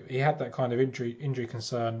said, he had that kind of injury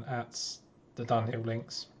concern at the Dunhill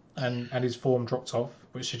Links, and his form dropped off,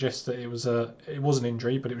 which suggests that it was an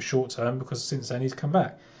injury, but it was short term, because since then he's come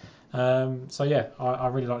back. So yeah, I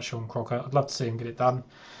really like Sean Crocker. I'd love to see him get it done,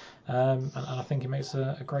 and I think he makes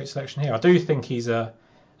a great selection here. I do think he's a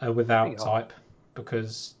without type,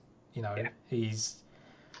 because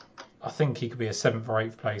I think he could be a 7th or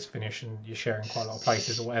 8th place finish, and you're sharing quite a lot of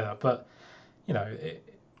places or whatever. But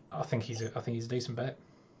I think he's a decent bet.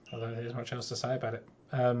 I don't think there's much else to say about it.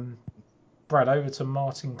 Brad, over to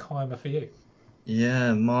Martin Keimer for you.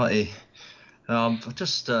 Yeah, Marty.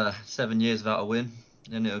 Just 7 years without a win,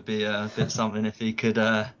 and it would be a bit something if he could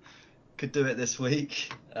do it this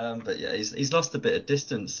week. But yeah, he's lost a bit of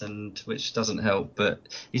distance, and which doesn't help. But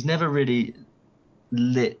he's never really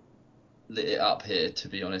lit it up here, to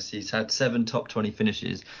be honest. He's had 7 top 20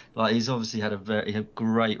 finishes. Like, he's obviously had a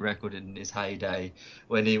great record in his heyday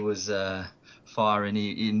when he was firing.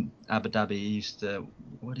 In Abu Dhabi, he used to.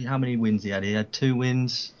 How many wins he had? He had 2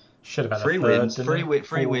 wins. Should have had 3 a third, wins,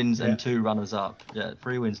 three wins, yeah. and 2 runners up. Yeah,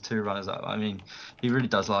 3 wins, 2 runners up. I mean, he really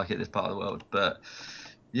does like it, this part of the world. But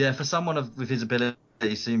yeah, for someone with his ability,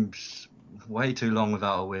 he seems way too long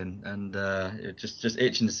without a win, and just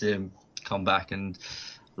itching to see him come back. And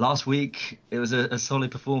last week it was a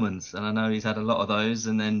solid performance, and I know he's had a lot of those,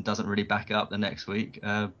 and then doesn't really back it up the next week.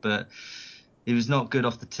 But he was not good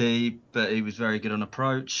off the tee, but he was very good on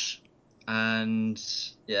approach. And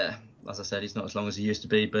yeah, as I said, he's not as long as he used to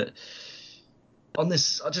be. But on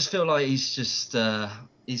this, I just feel like he's just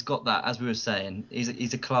he's got that, as we were saying,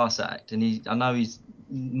 he's a class act, and I know he's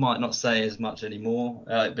might not say as much anymore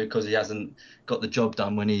because he hasn't got the job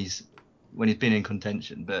done when he's been in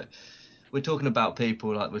contention. But we're talking about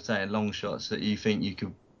people, like we're saying, long shots that you think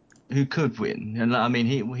who could win. And I mean,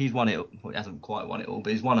 he's won it. Well, he hasn't quite won it all,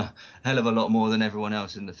 but he's won a hell of a lot more than everyone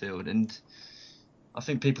else in the field. And I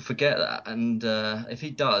think people forget that. And if he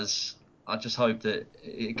does, I just hope that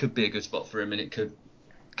it could be a good spot for him, and it could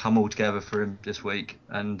come all together for him this week.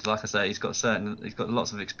 And like I say, he's got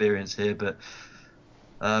lots of experience here, but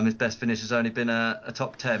his best finish has only been a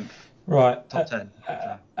top 10. Right. Top 10.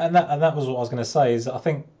 And that was what I was going to say. Is I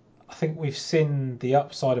think we've seen the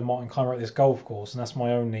upside of Martin Keimer at this golf course, and that's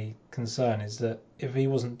my only concern, is that if he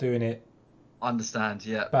wasn't doing it. Understand,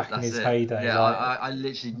 yeah. Back in his heyday. Yeah, I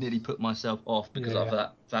literally nearly put myself off because of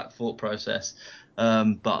that thought process.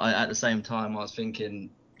 But at the same time, I was thinking,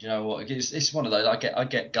 you know what? It's one of those. I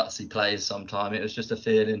get gutsy plays sometimes. It was just a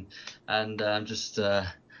feeling, and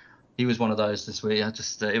he was one of those this week.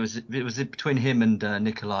 It was between him and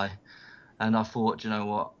Nikolai, and I thought, you know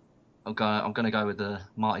what? I'm going to go with the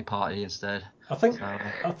Marty Party instead. I think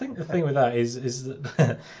the thing with that is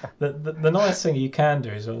that the nice thing you can do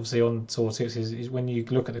is obviously on Tour Tips is when you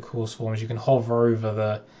look at the course forms, you can hover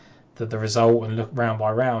over the result and look round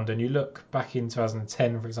by round, and you look back in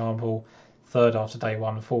 2010, for example, third after day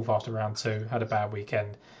one, fourth after round two, had a bad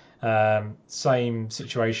weekend. Same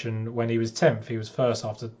situation when he was 10th. He was first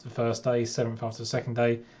after the first day, 7th after the second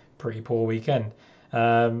day, pretty poor weekend.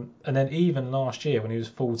 And then even last year when he was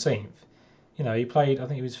 14th, he played, I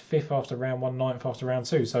think he was 5th after round one, 9th after round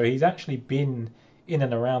two. So he's actually been in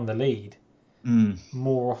and around the lead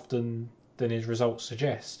more often than his results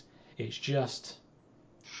suggest. It's just...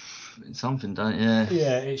 Something don't,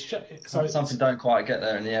 it's just... Something don't quite get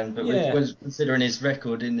there in the end. But considering his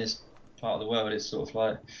record in this part of the world, it's sort of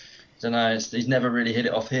like, I don't know, he's never really hit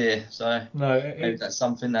it off here. So maybe that's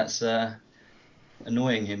something that's...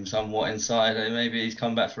 annoying him somewhat inside. Maybe he's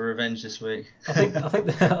come back for revenge this week. I think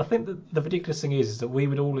the ridiculous thing is that we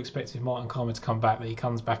would all expect if Martin Keimer to come back, that he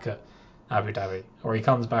comes back at Abu Dhabi or he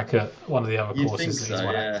comes back at one of the other courses that he's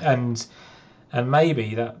won at. And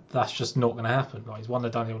maybe that's just not going to happen. Like, he's won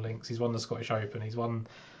the Daniel Links, he's won the Scottish Open, he's won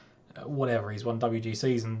whatever, he's won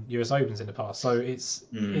WGCs and US Opens in the past. So it's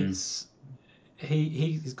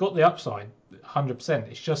he's got the upside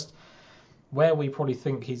 100%. It's just where we probably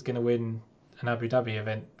think he's going to win an Abu Dhabi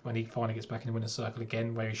event when he finally gets back in the winner's circle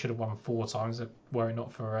again, where he should have won 4 times, were it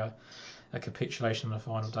not for a capitulation on the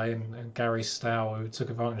final day and Gary Stow, who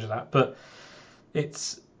took advantage of that. But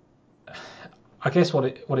it's, I guess what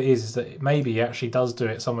it is that maybe he actually does do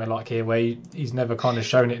it somewhere like here, where he's never kind of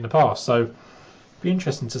shown it in the past. So it'd be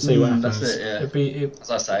interesting to see what happens. That's it, yeah.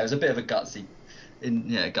 As I say, it was a bit of a gutsy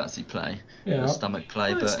play, stomach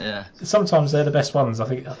play, but sometimes they're the best ones. I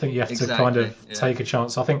think you have to kind of take a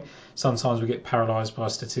chance. I think sometimes we get paralysed by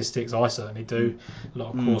statistics. I certainly do. A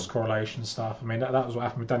lot of course correlation stuff. I mean, that was what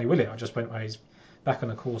happened with Danny Willett. I just went where he's back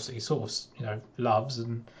on a course that he sort of loves,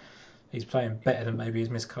 and he's playing better than maybe his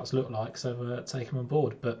miscuts look like. So take him on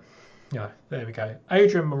board. But there we go.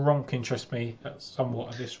 Adrian Meronk interests me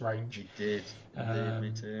somewhat at this range. He did.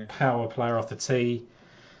 Me too. Power player off the tee.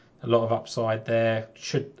 A lot of upside there.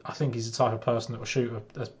 I think he's the type of person that will shoot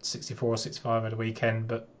a 64 or 65 at a weekend,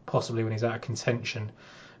 but possibly when he's out of contention.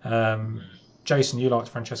 Jason, you liked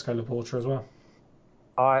Francesco Laporta as well.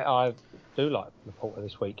 I do like Laporta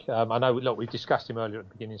this week. I know, look, we discussed him earlier at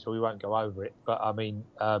the beginning, so we won't go over it. But I mean,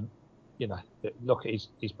 look at his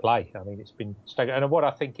play. I mean, it's been staggering. And what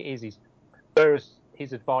I think it is whereas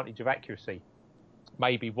his advantage of accuracy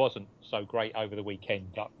maybe wasn't so great over the weekend,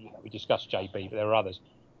 like, we discussed JB, but there are others.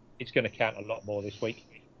 It's going to count a lot more this week.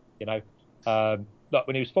 Look,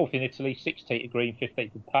 when he was 4th in Italy, 6th tee to green,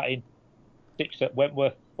 15th in putting, 6th at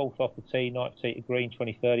Wentworth, 4th off the tee, 9th tee to green,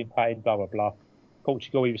 23rd in putting, blah, blah, blah.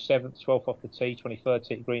 Portugal, he was 7th, 12th off the tee, 23rd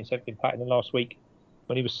tee to green, 7th in putting. And last week,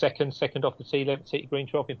 when he was second off the tee, 11th tee to green,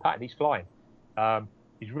 12th in putting, he's flying.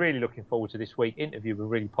 He's really looking forward to this week. Interview were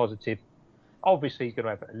really positive. Obviously, he's going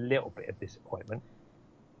to have a little bit of disappointment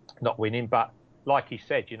not winning, but like he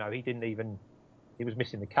said, he was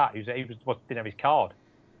missing the cut. He didn't have his card,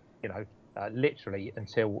 literally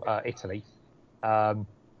until Italy. I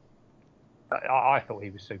thought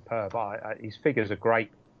he was superb. His figures are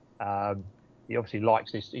great. He obviously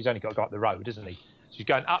likes this. He's only got to go up the road, isn't he? So he's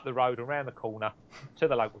going up the road, around the corner, to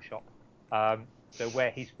the local shop, to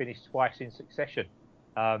where he's finished twice in succession.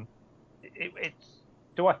 Do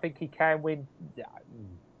I think he can win?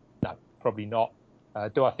 No, probably not.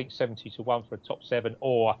 Do I think 70 to 1 for a top 7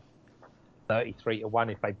 or 33 to 1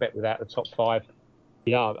 if they bet without the top 5?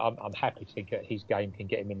 Yeah, I'm happy to think that his game can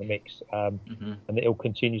get him in the mix, and that he'll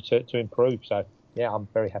continue to improve. So yeah, I'm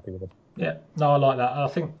very happy with him. Yeah, no, I like that. I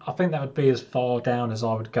think that would be as far down as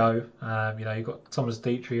I would go. You've got Thomas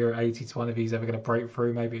Dietrich here at 80 to 1 if he's ever going to break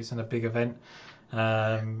through. Maybe it's in a big event.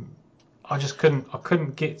 I just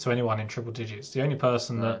couldn't get to anyone in triple digits. The only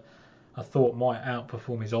person that I thought might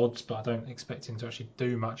outperform his odds, but I don't expect him to actually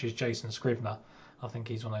do much, is Jason Scrivener. I think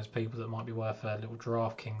he's one of those people that might be worth a little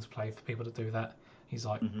DraftKings play for people to do that. He's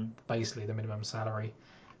like basically the minimum salary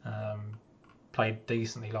Played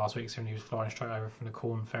decently last week, so he was flying straight over from the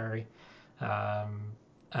Corn Ferry.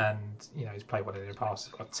 And he's played well in the past.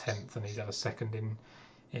 He's got a 10th, and he's had a second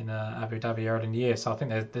in Abu Dhabi earlier in the year. So I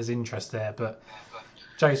think there's interest there. But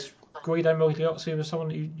Jace, Guido Migliozzi was someone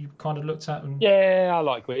that you kind of looked at. Yeah, I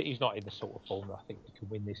like Guido. He's not in the sort of form that I think he can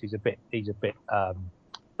win this. He's a bit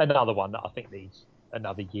another one that I think needs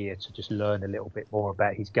another year to just learn a little bit more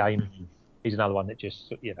about his game. He's another one that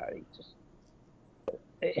just he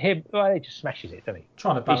just smashes it, doesn't he?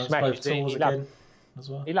 Trying to balance both tours again as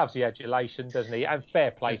well. He loves the adulation, doesn't he? And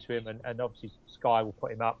fair play to him, and obviously Sky will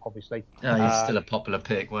put him up, obviously. Yeah, he's still a popular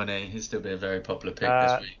pick, won't he? He'll still be a very popular pick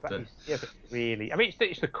this week. But really, I mean,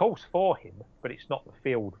 it's the course for him, but it's not the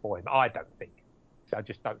field for him, I don't think. I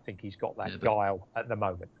just don't think he's got that guile at the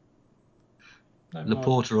moment.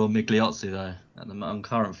 Laporta or Migliozzi, though, on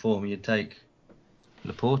current form, you'd take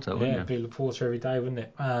Laporta, wouldn't you? Yeah, it'd be Laporta every day, wouldn't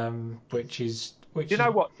it? Do you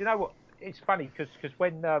know what? It's funny because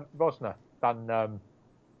when Rosner done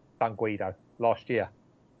Guido last year,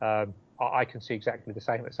 I can see exactly the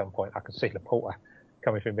same at some point. I can see Laporta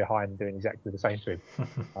coming from behind and doing exactly the same to him.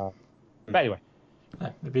 But anyway,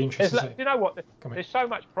 it'd be interesting. You know what? There's so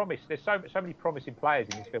much promise. There's so many promising players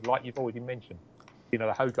in this field, like you've already mentioned. The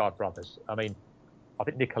Hogard brothers. I mean, I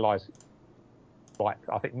think Nikolai's right.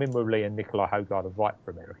 I think Minwoo Lee and Nikolai Hogard are right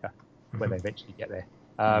for America when they eventually get there.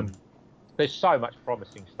 There's so much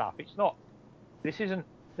promising stuff.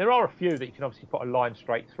 There are a few that you can obviously put a line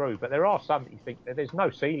straight through, but there are some that you think there's no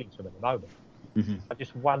ceiling to them at the moment. I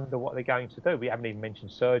just wonder what they're going to do. We haven't even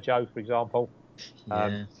mentioned Sergio, for example.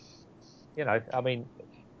 I mean,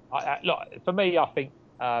 look, for me, I think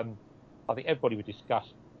everybody would discuss,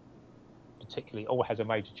 particularly, has a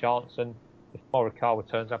major chance, and if Morikawa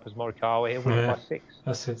turns up as Morikawa, he'll win by 6.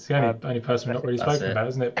 That's it. It's the only person we've not really spoken about,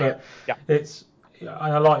 isn't it? But Yeah.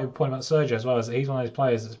 I like your point about Sergio as well, is that he's one of those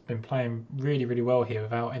players that's been playing really, really well here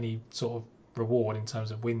without any sort of reward in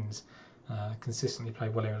terms of wins. Consistently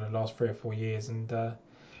played well here in the last 3 or 4 years, and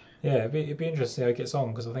it'd be interesting to see how he gets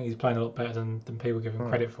on, because I think he's playing a lot better than people give him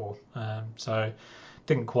credit for. So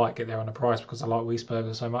didn't quite get there on the price because I like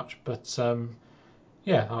Wiesberger so much, but I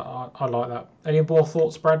like that. Any more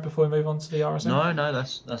thoughts, Brad, before we move on to the RSM? No,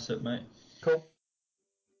 that's it, mate. Cool.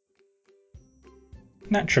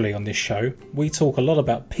 Naturally, on this show, we talk a lot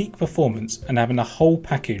about peak performance and having a whole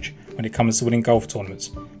package when it comes to winning golf tournaments.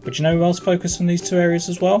 But you know who else focused on these two areas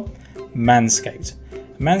as well? Manscaped.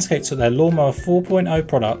 Manscaped took their Lawnmower 4.0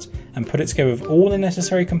 product and put it together with all the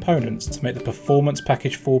necessary components to make the Performance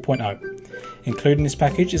Package 4.0. Included in this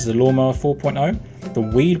package is the Lawnmower 4.0, the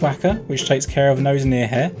Weed Whacker, which takes care of nose and ear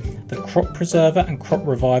hair, the Crop Preserver and Crop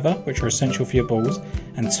Reviver, which are essential for your balls,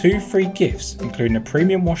 and 2 free gifts, including a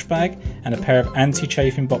premium wash bag and a pair of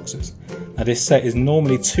anti-chafing boxers. Now, this set is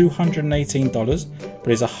normally $218,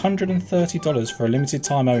 but is $130 for a limited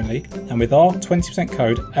time only, and with our 20%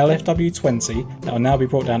 code LFW20, that will now be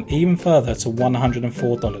brought down even further to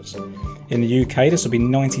 $104. In the UK, this will be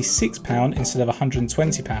 £96 instead of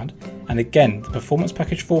 £120, and again, the Performance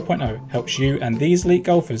Package 4.0 helps you and these elite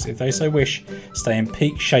golfers, if they so wish, stay in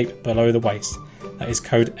peak shape below the waist. That is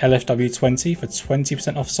code LFW20 for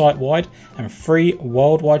 20% off site-wide and free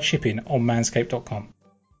worldwide shipping on manscaped.com.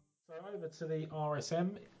 So over to the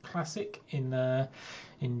RSM Classic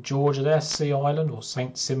in Georgia there, Sea Island, or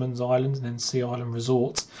St. Simons Island, and then Sea Island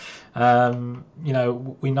Resort. We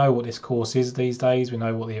know what this course is these days. We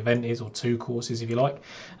know what the event is, or 2 courses if you like.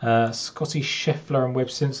 Scotty Scheffler and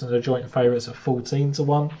Webb Simpson are joint favourites at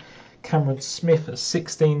 14-1. Cameron Smith at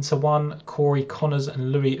 16-1. Corey Connors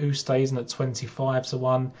and Louis Oosthuizen at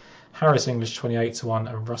 25-1. Harris English 28-1,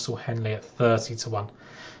 and Russell Henley at 30-1.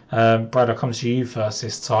 Brad, I'll come to you first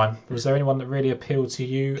this time. Was there anyone that really appealed to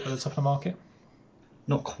you at the top of the market?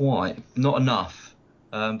 Not quite, not enough.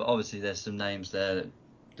 But obviously there's some names there that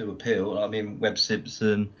do appeal. I mean, Webb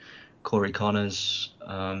Simpson, Corey Connors,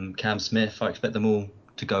 Cam Smith. I expect them all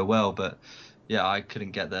to go well, but yeah, I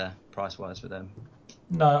couldn't get there price-wise with them.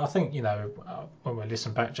 No, I think, when we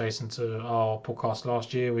listened back, Jason, to our podcast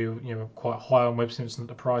last year, we were quite high on Webb Simpson at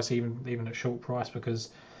the price, even at short price, because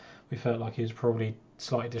we felt like he was probably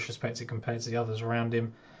slightly disrespected compared to the others around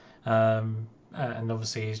him. And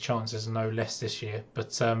obviously his chances are no less this year.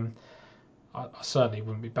 But I certainly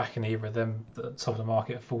wouldn't be backing either of them at the top of the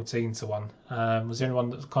market at 14-1. Was there anyone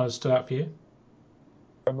that kind of stood out for you?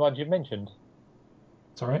 From the ones you mentioned?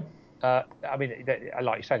 Sorry? I mean,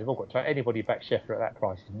 like you said, they've all got to. Anybody back Scheffler at that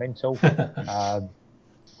price is mental.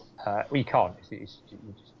 We can't.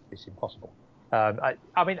 It's impossible. To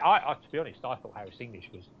be honest, I thought Harris English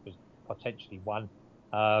was potentially one,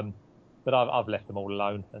 but I've left them all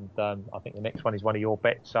alone, and I think the next one is one of your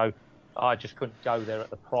bets. So I just couldn't go there at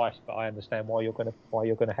the price, but I understand why you're going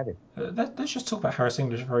to have him. Let's just talk about Harris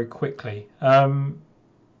English very quickly.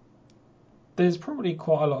 There's probably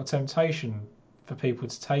quite a lot of temptation for people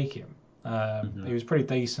to take him. He was pretty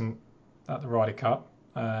decent at the Ryder Cup.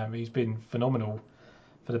 He's been phenomenal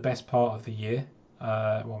for the best part of the year,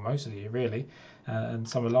 most of the year really, and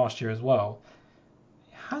some of last year as well.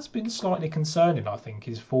 It has been slightly concerning, I think,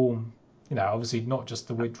 his form. Obviously not just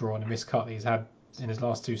the withdrawal and the miscut that he's had in his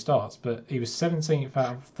last two starts, but he was 17th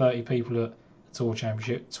out of 30 people at the Tour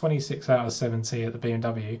Championship, 26 out of 70 at the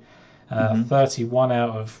BMW, 31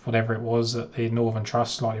 out of whatever it was at the Northern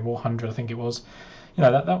Trust, slightly more, 100 I think it was.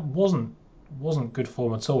 That wasn't good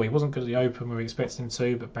form at all. He wasn't good at the Open when we expected him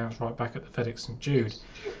to, but bounced right back at the FedEx St Jude.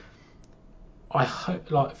 I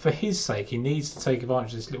hope, for his sake, he needs to take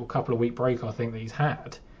advantage of this little couple of week break I think that he's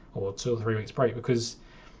had, or 2 or 3 weeks break, because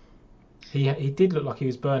he did look like he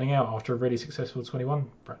was burning out after a really successful 21,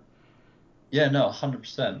 Brett. Yeah, no,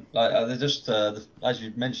 100%. Like just as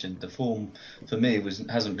you mentioned, the form for me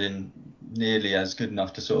hasn't been nearly as good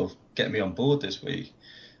enough to sort of get me on board this week.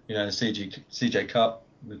 The CJ Cup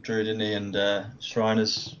withdrew, didn't he? And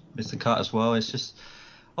Shriners missed the cut as well. It's just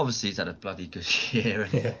obviously he's had a bloody good year,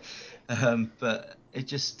 but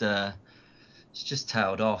it's just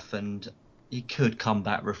tailed off, and he could come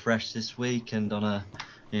back refreshed this week and on a,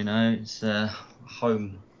 it's a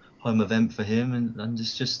home event for him, and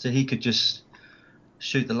it's just he could just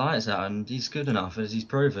shoot the lights out, and he's good enough as he's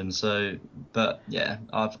proven. So, but yeah,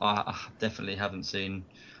 I definitely haven't seen.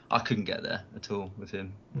 I couldn't get there at all with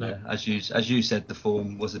him. No. Yeah, as you said, the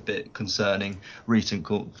form was a bit concerning, recent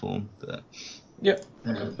court form. But yep.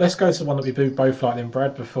 Let's go to the one that we both like in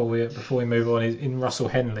Brad before we move on. Is in Russell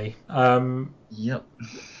Henley. Yep.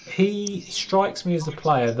 He strikes me as the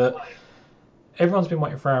player that everyone's been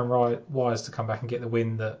waiting for Aaron Wise to come back and get the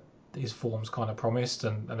win that his form's kind of promised,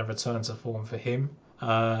 and a return to form for him.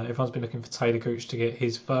 Everyone's been looking for Taylor Gooch to get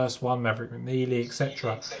his first one, Maverick McNeely,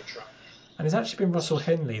 etc. And it's actually been Russell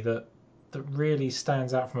Henley that really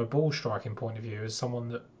stands out from a ball striking point of view as someone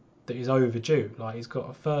that is overdue. Like, he's got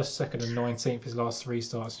a first, second, and 19th his last 3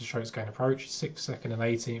 starts in strokes gained approach, 6th, 2nd, and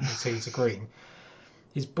 18th in tee to green.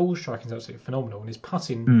 His ball striking is absolutely phenomenal, and his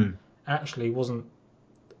putting actually wasn't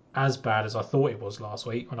as bad as I thought it was last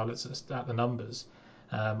week when I looked at the numbers.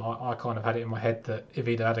 I kind of had it in my head that if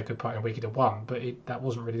he'd had a good putting week, he'd have won, but that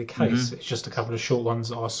wasn't really the case. It's just a couple of short ones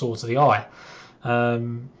that I saw to the eye.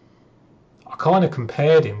 I kind of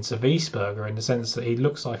compared him to Wiesberger in the sense that he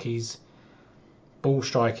looks like he's ball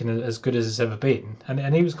striking as good as it's ever been,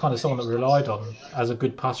 and he was kind of someone that relied on as a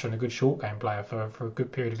good putter and a good short game player for a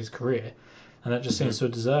good period of his career, and that just seems to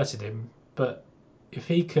have deserted him. But if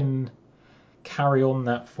he can carry on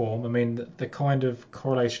that form, I mean, the kind of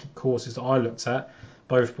correlation courses that I looked at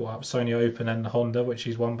both brought up Sony Open and Honda, which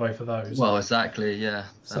he's won both of those. Well, exactly, yeah.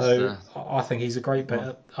 So I think he's a great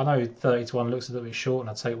bet. I know 30-1 looks a little bit short, and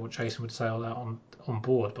I take what Jason would say on that on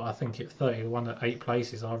board, but I think at 30-1 at 8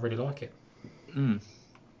 places, I really like it.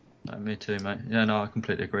 Me too, mate. Yeah, no, I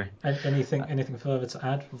completely agree. Anything further to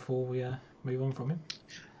add before we move on from him?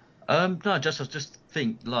 No, I just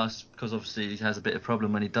think because obviously he has a bit of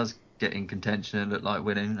problem when he does get in contention and look like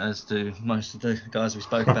winning, as do most of the guys we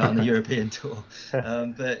spoke about on the European Tour.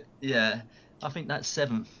 But yeah, I think that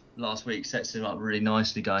 7th last week sets him up really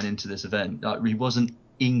nicely going into this event. Like, he wasn't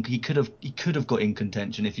in. He could have got in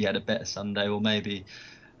contention if he had a better Sunday, or maybe,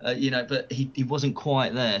 but he wasn't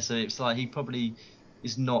quite there. So it's like he probably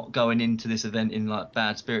is not going into this event in like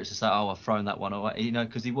bad spirits to say, oh, I've thrown that one away,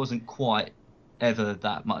 because he wasn't quite ever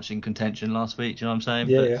that much in contention last week. Do you know what I'm saying?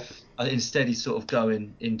 Yeah. Instead, he's sort of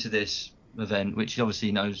going into this event, which he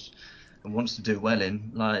obviously knows and wants to do well in.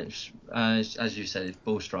 Like, as you said, his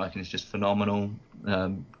ball striking is just phenomenal.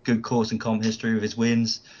 Good course and comp history with his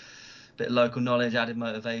wins. Bit of local knowledge, added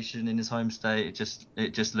motivation in his home state.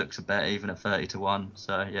 It just looks a bet even at 30-1.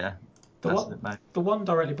 So yeah, the one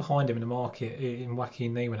directly behind him in the market in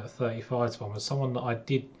Joaquin Niemann at 35-1 was someone that I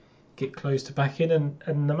did get close to back in,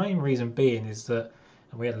 and the main reason being is that,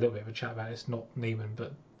 and we had a little bit of a chat about this, not Niemann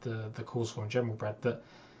but the course form in general, Brad, that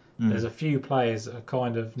there's a few players that have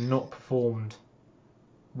kind of not performed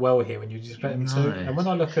well here when you expect them to. And when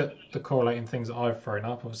I look at the correlating things that I've thrown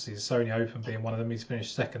up, obviously the Sony Open being one of them, he's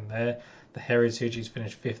finished 2nd there, the Heritage, he's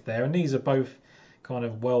finished 5th there, and these are both kind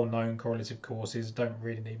of well-known correlative courses, don't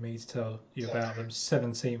really need me to tell you about them.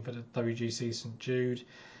 17th at the WGC St Jude.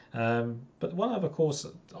 But one other course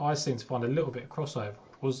that I seem to find a little bit of crossover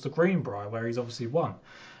was the Greenbrier, where he's obviously won.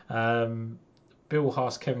 Bill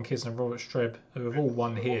Haas, Kevin Kisner, and Robert Streb, who have all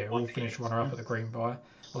won here, all finished runner-up at the Greenbrier.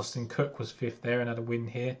 Austin Cook was 5th there and had a win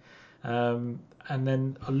here. And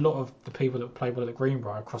then a lot of the people that play well at the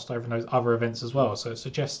Greenbrier crossed over in those other events as well. So it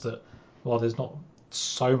suggests that while there's not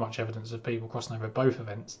so much evidence of people crossing over both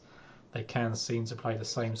events, they can seem to play the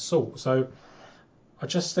same sort. So I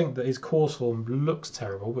just think that his course form looks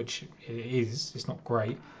terrible, which it is. It's not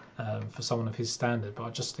great for someone of his standard, but I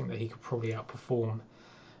just think that he could probably outperform.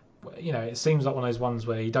 You know, it seems like one of those ones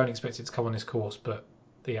where you don't expect it to come on this course, but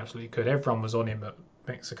he absolutely could. Everyone was on him at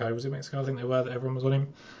Mexico. Was it Mexico? I think they were. That everyone was on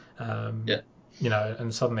him. Yeah. You know,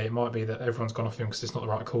 and suddenly it might be that everyone's gone off him because it's not the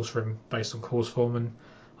right course for him based on course form, and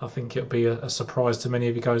I think it'll be a surprise to many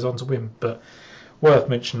if he goes on to win. But worth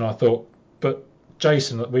mentioning, I thought. But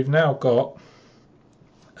Jason, we've now got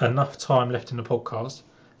enough time left in the podcast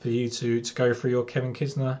for you to go through your Kevin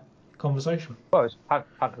Kisner conversation. Well, it's punt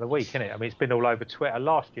of the week, isn't it? I mean, it's been all over Twitter.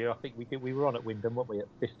 Last year, I think we were on at Wyndham, weren't we? At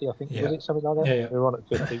 50, I think. Yeah. Was it something like that? Yeah. We were on at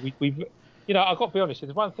 50. We've, you know, I've got to be honest.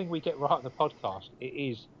 There's one thing we get right on the podcast. It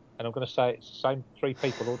is, and I'm going to say it's the same three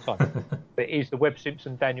people all the time. But it is the Webb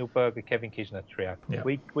Simpson, Daniel Berger, Kevin Kisner trio. Yeah.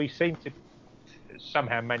 We seem to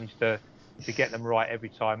somehow manage to get them right every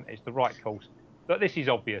time. It's the right course. But this is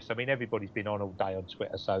obvious. I mean, everybody's been on all day on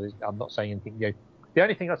Twitter, so I'm not saying anything new. The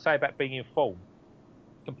only thing I'd say about being in form,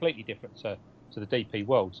 completely different to the DP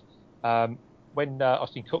Worlds. When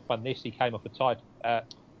Austin Cook won this, he came off a tied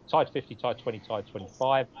 50, tied 20, tied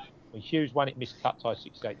 25. When Hughes won it, missed cut, tied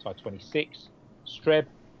 68, tied 26. Streb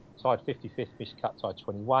tied 55th, missed cut, tied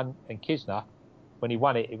 21. And Kisner, when he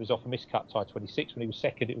won it, it was off a missed cut, tied 26. When he was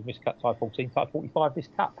second, it was missed cut, tied 14, tied 45,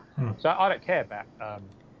 missed cut. So I don't care about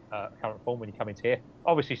current form when you come into here.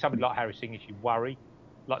 Obviously, somebody like Harris English, you worry.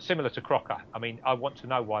 Like similar to Crocker. I mean, I want to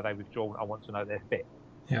know why they withdrawn. I want to know they're fit.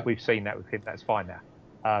 Yeah. We've seen that with him. That's fine now.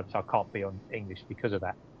 So I can't be on English because of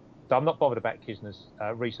that. So I'm not bothered about Kisner's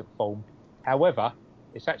recent form. However,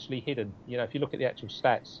 it's actually hidden. You know, if you look at the actual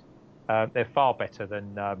stats, they're far better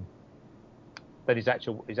than his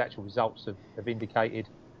actual results have indicated.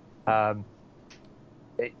 Where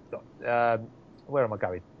am I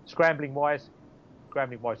going? Scrambling wise,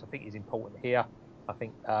 I think is important here. I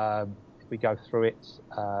think if we go through it,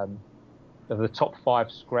 of the top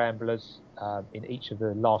 5 scramblers in each of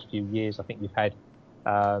the last few years, I think you've had,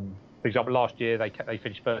 for example, last year they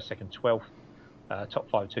finished first, second, 12th. Top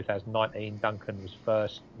 5 in 2019, Duncan was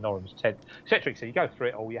first, Noren was 10th, etc. So you go through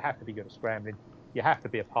it all. You have to be good at scrambling. You have to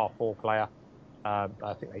be a par 4 player. I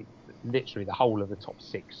think they literally the whole of the top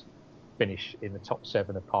 6 finish in the top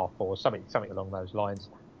 7 of par 4, something along those lines.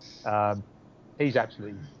 He's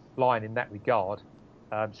absolutely flying in that regard.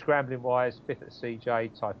 Scrambling wise, 5th at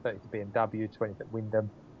CJ, tied 30th at BMW, 20th at Wyndham,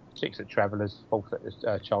 6th at Travellers, 4th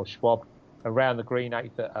at Charles Schwab. Around the green,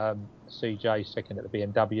 8th at CJ, 2nd at the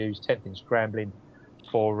BMWs, 10th in scrambling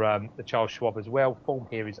for the Charles Schwab as well. Form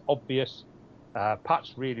here is obvious.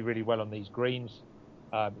 Putts really, really well on these greens.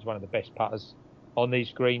 He's one of the best putters on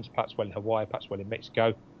these greens. Putts well in Hawaii, putts well in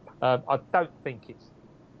Mexico. I don't think it's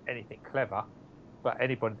anything clever, but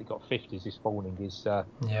anybody that got 50s this morning is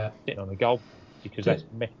sitting on the goal because that's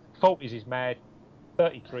 40s is mad,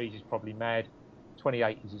 33s is probably mad,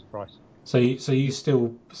 28 is his price. So you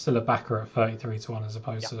still a backer at 33 to 1 as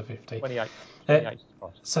opposed to the 50. 28 is his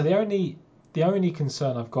price. So the only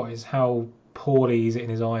concern I've got is how poorly he's hitting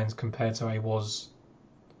his irons compared to how he was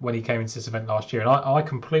when he came into this event last year. And I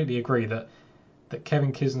completely agree that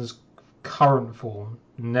Kevin Kisner's current form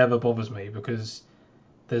never bothers me because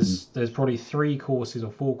there's probably 3 courses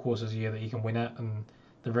or 4 courses a year that he can win at, and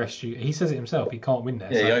the rest he says it himself, he can't win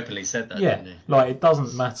there. Yeah, so, he openly said that, yeah, didn't he? like it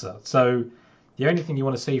doesn't matter. So the only thing you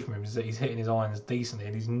want to see from him is that he's hitting his irons decently,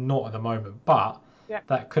 and he's not at the moment. But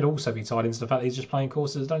that could also be tied into the fact that he's just playing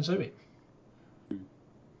courses that don't suit him.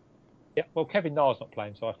 Yeah, well, Kevin Na's not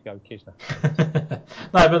playing, so I have to go with No, Kisner.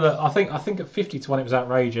 but look, I think at 50 to 1 it was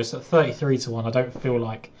outrageous. At 33 to 1, I don't feel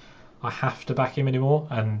like I have to back him anymore,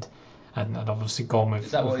 and obviously gone with.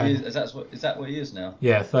 Is that what he is? Is that what he is now?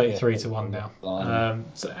 Yeah, 33 to 1 now.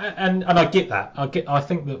 So and I get that. I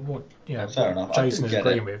think that what Jason is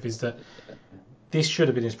agreeing with is that this should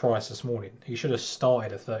have been his price this morning. He should have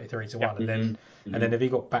started at 33 to 1, and then if he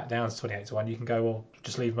got back down to 28 to 1, you can go, well,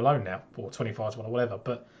 just leave him alone now, or 25 to 1 or whatever.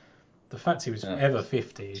 But the fact he was ever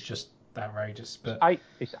 50 is just outrageous. But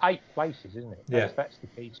it's 8 places, isn't it? That's the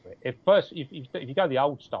key to it. If you go the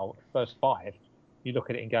old style, first 5, you look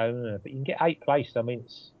at it and go, but you can get 8 places. I mean,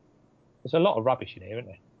 there's a lot of rubbish in here, isn't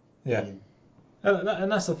there? Yeah,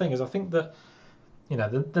 and that's the thing is I think that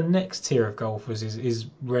the next tier of golfers is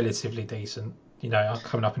relatively decent.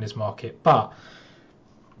 Coming up in this market, but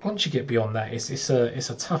once you get beyond that, it's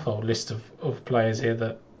a tough old list of players here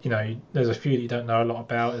that there's a few that you don't know a lot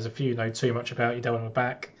about. There's a few you know too much about. You don't want to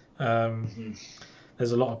back.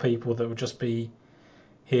 There's a lot of people that would just be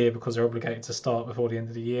here because they're obligated to start before the end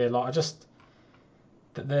of the year.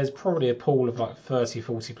 There's probably a pool of like 30,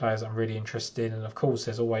 40 players that I'm really interested in, and of course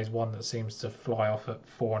there's always one that seems to fly off at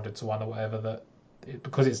 400 to 1 or whatever,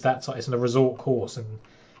 because it's a resort course, and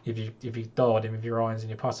if you dialed him with your irons and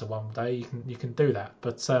your putter one day, you can do that.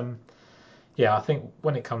 But I think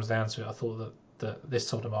when it comes down to it, I thought that this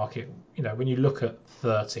sort of market, when you look at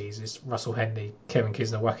 30s, it's Russell Henley, Kevin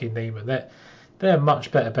Kisner, Joaquin Niemann. They're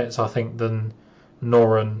much better bets, I think, than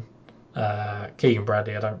Noren. Keegan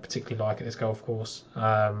Bradley I don't particularly like at this golf course.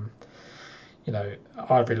 I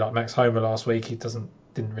really liked Max Homer last week. He didn't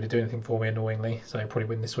really do anything for me, annoyingly, so he'll probably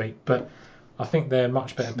win this week. But I think they're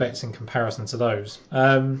much better bets in comparison to those.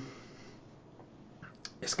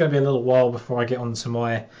 It's going to be a little while before I get on to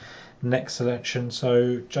my next selection.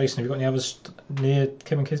 So, Jason, have you got any others near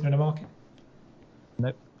Kevin Kisner in the market?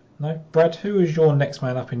 Nope. No? Brad, who is your next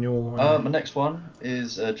man up in your... My next one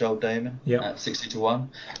is Joel Damon at 60 to 1.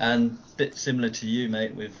 And a bit similar to you,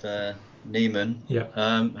 mate, with Neiman.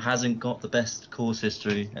 Yeah. Hasn't got the best course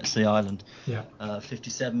history at Sea Island. Yeah.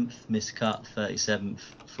 57th, miscut, 37th,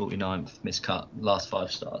 49th, miscut, last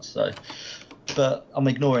 5 starts. So, but I'm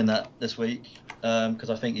ignoring that this week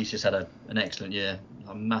because I think he's just had an excellent year.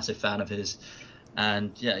 I'm a massive fan of his.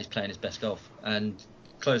 And, yeah, he's playing his best golf. And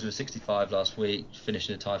closed with 65 last week,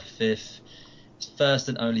 finishing a tie for 5th. His first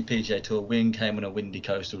and only PGA Tour win came on a windy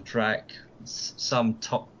coastal track. Some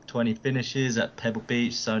top 20 finishes at Pebble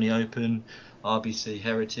Beach, Sony Open, RBC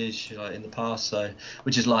Heritage in the past, so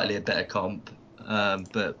which is likely a better comp.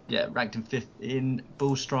 But yeah, ranked in 5th in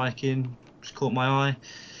ball striking, which caught my eye.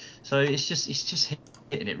 So it's just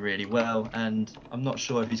hitting it really well, and I'm not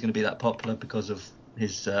sure if he's going to be that popular because of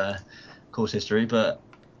his course history, but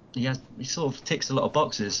he sort of ticks a lot of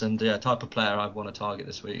boxes, and type of player I want to target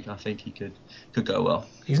this week. I think he could go well.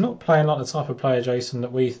 He's not playing like the type of player, Jason,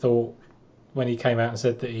 that we thought when he came out and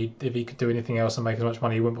said that if he could do anything else and make as much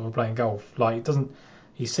money, he wouldn't bother playing golf.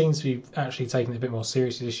 He seems to be actually taking it a bit more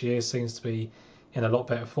seriously this year. Seems to be in a lot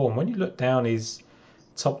better form. When you look down his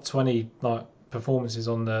top 20 performances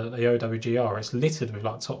on the OWGR, it's littered with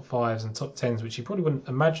top 5s and top 10s, which you probably wouldn't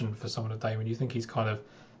imagine for someone today when you think he's kind of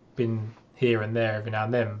been here and there every now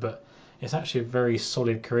and then, but it's actually a very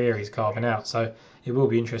solid career he's carving out, so it will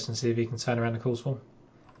be interesting to see if he can turn around the course form.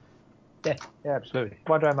 Yeah, absolutely.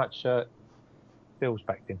 Wonder how much Phil's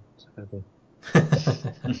backed in.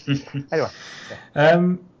 Anyway.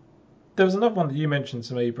 There was another one that you mentioned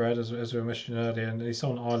to me, Brad, as we were mentioning earlier, and he's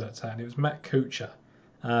someone I looked at, and it was Matt Kuchar.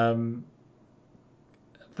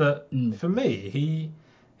 For me,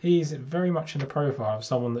 he's very much in the profile of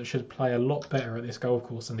someone that should play a lot better at this golf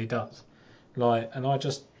course than he does. And I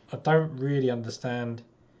don't really understand.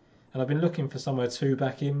 And I've been looking for somewhere to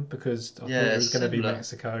back him because I thought it was going to be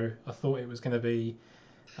Mexico. I thought it was going to be,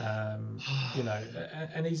 and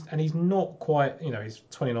he's not quite, he's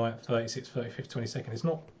 29th, 36th, 35th, 22nd. It's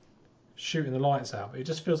not shooting the lights out, but it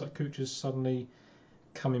just feels like Kuchar's suddenly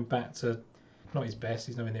coming back to not his best.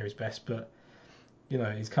 He's nowhere near his best, but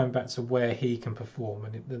he's coming back to where he can perform,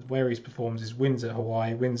 and where he's performed is wins at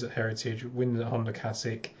Hawaii, wins at Heritage, wins at Honda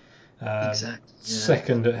Classic.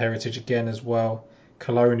 Second at Heritage again as well.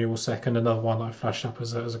 Colonial second, another one I flashed up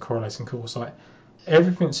as a correlating course.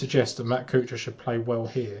 Everything suggests that Matt Kuchar should play well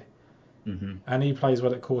here, and he plays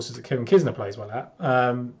well at courses that Kevin Kisner plays well at,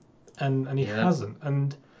 and he hasn't.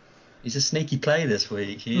 And he's a sneaky play this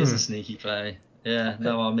week. He is a sneaky play. Yeah,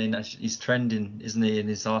 no, I mean he's trending, isn't he? In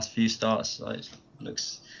his last few starts,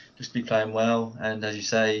 looks to be playing well, and as you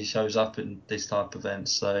say, he shows up in these type of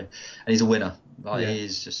events. So, and he's a winner.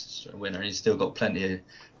 He's just a winner. He's still got plenty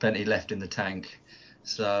left in the tank.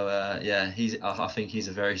 So I think he's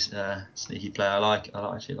a very sneaky player. I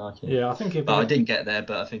actually like him. Yeah, I think I didn't get there,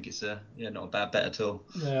 but I think it's not a bad bet at all.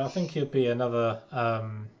 Yeah, I think he'd be another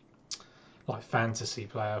fantasy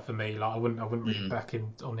player for me. I wouldn't really back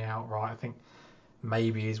him on the outright. I think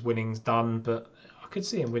maybe his winning's done, but I could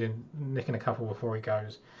see him nicking a couple before he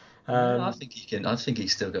goes. I think he can. I think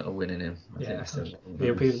he's still got a win in him.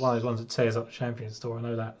 He'll be one of those ones that tears up the Champions Tour. I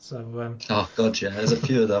know that. So. Oh God, yeah. There's a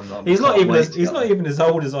few of them. He's not even as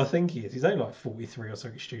old as I think he is. He's only 43 or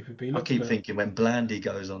something stupid. But I keep thinking when Blandy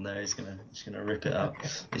goes on there, he's gonna rip it up.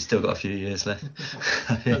 He's still got a few years left.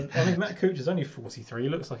 I mean, Matt Kuchar's only 43. He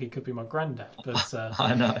looks like he could be my granddad. But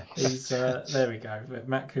I know. He's there we go. But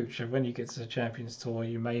Matt Kuchar, when you get to the Champions Tour,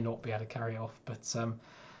 you may not be able to carry it off. But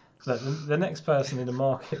the next person in the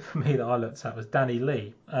market for me that I looked at was Danny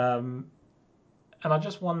Lee. And I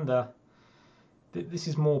just wonder, this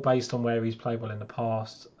is more based on where he's played well in the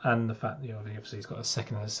past and the fact that obviously he's got a 2nd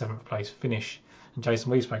and a 7th place finish. And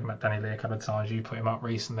Jason, we've spoken about Danny Lee a couple of times. You put him up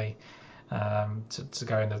recently. to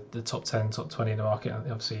go in the top 10, top 20 in the market.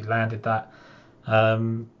 And obviously, he landed that.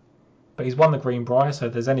 But he's won the Greenbrier, so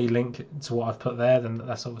if there's any link to what I've put there, then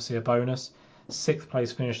that's obviously a bonus. 6th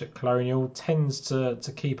place finish at Colonial, tends to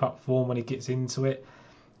keep up form when he gets into it.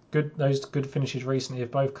 Those good finishes recently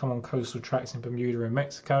have both come on coastal tracks in Bermuda and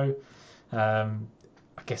Mexico.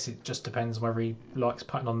 I guess it just depends whether he likes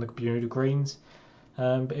putting on the Bermuda greens.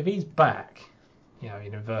 But if he's back, in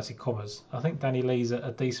inverted commas, I think Danny Lee's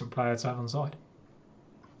a decent player to have on side.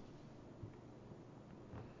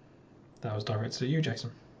 That was directed at you,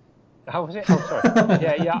 Jason. How was it? Oh, sorry.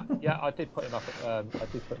 yeah. I did put him up at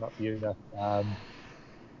Bermuda.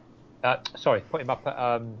 Sorry, put him up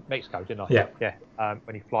at Mexico, didn't I? Yeah.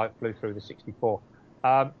 When he flew through the 64.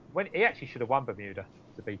 When he actually should have won Bermuda,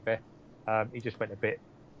 to be fair. He just went a bit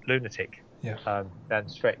lunatic down the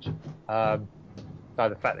stretch. So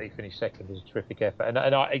the fact that he finished second was a terrific effort.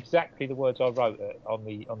 And exactly the words I wrote on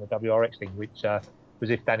the WRX thing, which was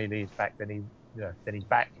if Danny Lee is back, then he's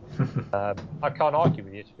back. I can't argue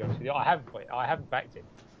with you, to be honest with you. I haven't backed him,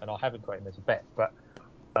 and I haven't got him as a bet. But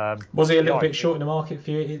was he a little bit short in the market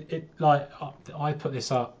for you? I put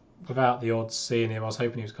this up without the odds, seeing him. I was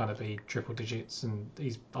hoping he was kind of be triple digits, and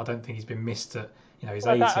I don't think he's been missed at his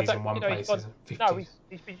 80s in one place and 50s.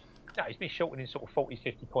 He's been shortening sort of 40,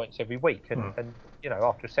 50 points every week, and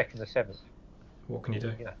after a second or seventh. What can you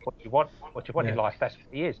do? What you want in life, that's what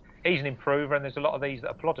he is. He's an improver, and there's a lot of these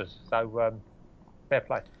that are plodders. So fair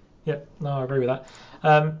play. Yep, no, I agree with that.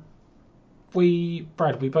 We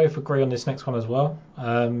both agree on this next one as well.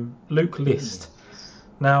 Luke List.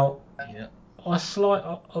 Now, I spoke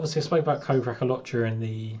about Kokrak a lot during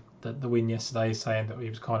the win yesterday, saying that he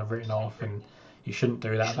was kind of written off and you shouldn't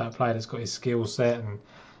do that about a player that's got his skill set, and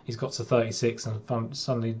he's got to 36 and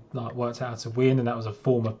suddenly worked out to win, and that was a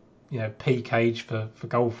form of peak age for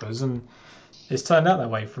golfers, and it's turned out that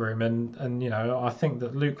way for him. And I think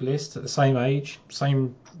that Luke List, at the same age,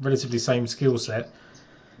 relatively same skill set,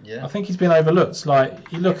 I think he's been overlooked.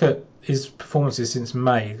 Like, you look at his performances since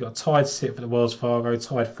May, he's got a tied sit for the Wells Fargo,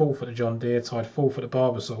 tied 4th at the John Deere, tied 4th at the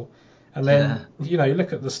Barbasol. And then, you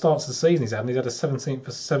look at the starts of the season he's had, and he's had a 17th,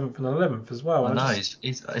 a 7th, and 11th as well. I know,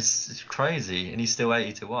 it's crazy, and he's still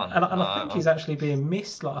 80 to 1. And I think he's actually being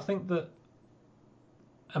missed. Like, I think that,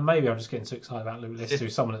 and maybe I'm just getting too excited about Luke List,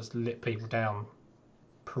 who's someone that's lit people down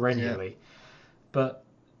perennially. But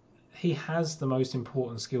he has the most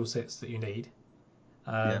important skill sets that you need.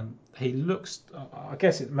 He looks, I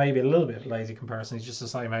guess it may be a little bit of a lazy comparison, he's just the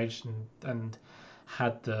same age and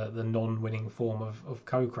had the non-winning form of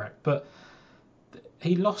Kokrak, but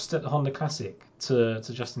he lost at the Honda Classic to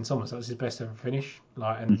Justin Thomas. That was his best ever finish,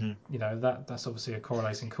 that's obviously a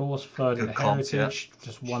correlating course. Third in the Heritage,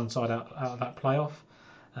 just one side out of that playoff.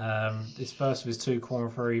 His first of his 2 Corn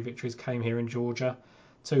Ferry victories came here in Georgia,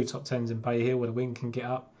 2 top 10s in Bay Hill where the wind can get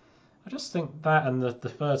up. I just think that, and the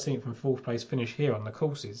 13th and 4th place finish here on the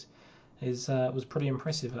courses was pretty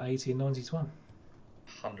impressive at 80 and 90 to 1.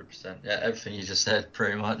 100%. Yeah, everything you just said,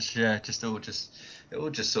 pretty much. Yeah, it all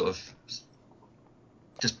just sort of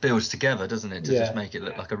just builds together, doesn't it? To just make it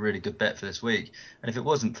look like a really good bet for this week. And if it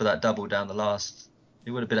wasn't for that double down the last, he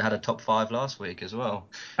would have had a top 5 last week as well.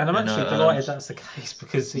 And I'm actually delighted that's the case,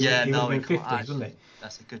 because he would have been 50s, wouldn't he?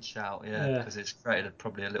 That's a good shout, because it's created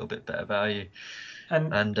probably a little bit better value.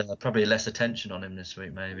 And probably less attention on him this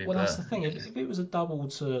week, maybe. Well, that's the thing. If it was a double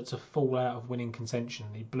to fall out of winning contention,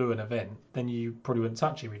 he blew an event, then you probably wouldn't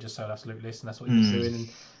touch him. You just say, that's Luke List, and that's what he was doing, and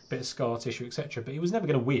a bit of scar tissue, etc. But he was never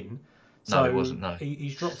going to win. So he wasn't. No.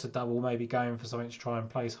 He's dropped a double, maybe going for something to try and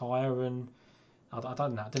place higher. And I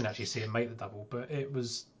don't know. I didn't actually see him make the double, but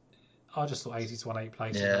I just thought 80 to 1 8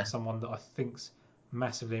 places was someone that I think's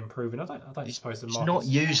massively improving. I don't suppose the market's not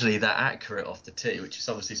usually that accurate off the tee, which is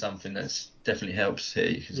obviously something that's definitely helps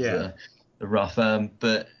here because of the rough.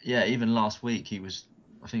 But even last week he was,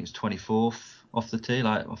 I think it's 24th off the tee,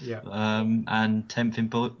 and 10th in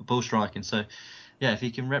ball striking. So if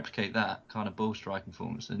he can replicate that kind of ball striking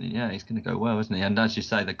performance, then he's going to go well, isn't he? And as you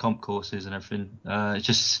say, the comp courses and everything, it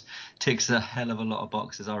just ticks a hell of a lot of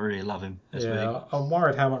boxes. I really love him this week. I'm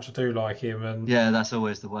worried how much I do like him, and that's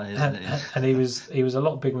always the way, isn't it? And he was a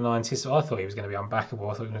lot bigger than I anticipated. I thought he was going to be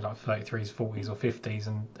unbackable. I thought he was like 33s, 40s, or 50s,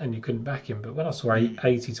 and you couldn't back him. But when I saw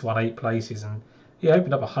 80 to 1 8 places, and he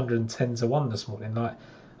opened up 110 to 1 this morning,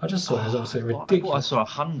 I just thought it was absolutely ridiculous. I saw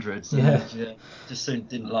 100. Just soon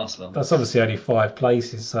didn't last long. That's obviously only 5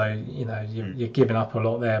 places, so you're giving up a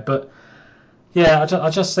lot there. But I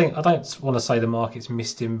just think, I don't want to say the market's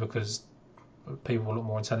missed him, because people a lot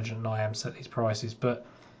more intelligent than I am set these prices. But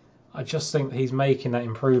I just think that he's making that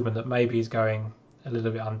improvement that maybe he's going a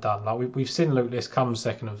little bit undone. Like we've seen Luke List come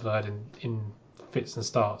second and third in fits and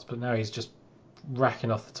starts, but now he's just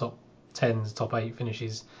racking off the top 10s, top 8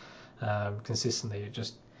 finishes consistently.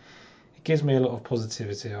 It gives me a lot of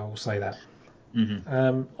positivity, I will say that.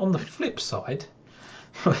 On the flip side,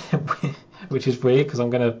 which is weird because I'm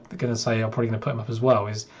gonna say I'm probably gonna put him up as well,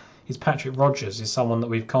 is Patrick Rodgers is someone that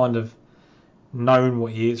we've kind of known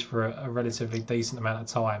what he is for a relatively decent amount of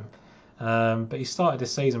time. But he started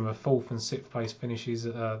this season with 4th and 6th place finishes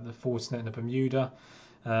at the Fortinet and the Bermuda.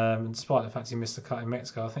 And despite the fact he missed the cut in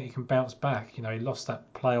Mexico, I think he can bounce back. He lost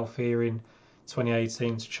that playoff here in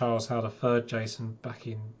 2018 to Charles Howard III, Jason, back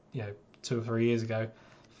in 2 or 3 years ago.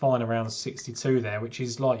 Fine around 62 there, which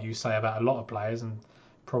is like you say about a lot of players, and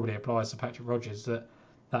probably applies to Patrick Rodgers.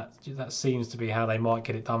 That seems to be how they might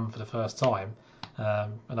get it done for the first time.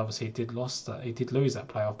 And obviously he did lose that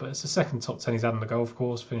playoff, but it's the second top 10 he's had on the golf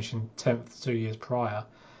course, finishing 10th 2 years prior.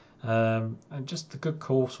 And just the good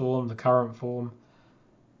course form, the current form.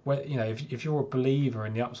 Where, if you're a believer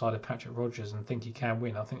in the upside of Patrick Rodgers and think he can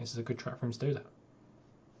win, I think this is a good track for him to do that.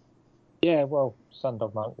 Yeah, well,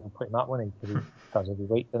 Sundog Martin will put him up, won't he? Because he does every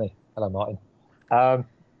week, doesn't he? Hello, Martin.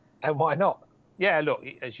 And why not? Yeah, look,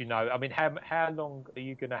 as you know, I mean, how long are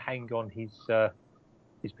you going to hang on his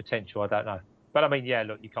potential? I don't know. But I mean, yeah,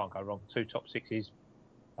 look, you can't go wrong. 2 top 6s,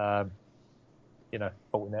 Fortinet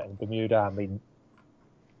and Bermuda. I mean,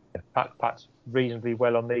 putts reasonably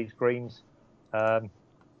well on these greens.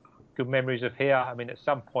 Good memories of here. I mean, at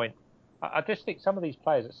some point, I just think some of these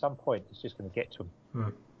players at some point it's just going to get to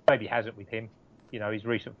him. Maybe hasn't with him. His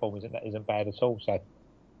recent form isn't bad at all. So,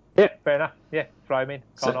 yeah, fair enough. Yeah, throw him in.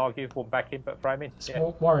 Can't argue. Wouldn't back him, but throw him in. It's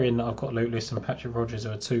worrying that I've got Luke List and Patrick Rodgers,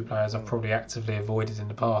 who are 2 players I've probably actively avoided in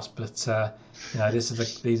the past. But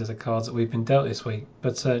these are the cards that we've been dealt this week.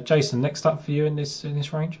 But Jason, next up for you in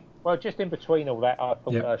this range. Well, just in between all that, I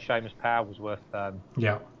thought Seamus Power was worth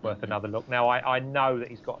another look. Now, I know that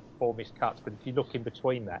he's got 4 missed cuts, but if you look in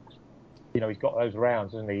between that, he's got those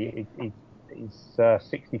rounds, hasn't he? He's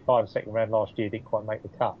 65 second round last year, didn't quite make the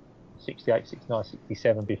cut. 68, 69,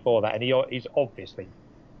 67 before that. And he's obviously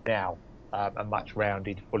now a much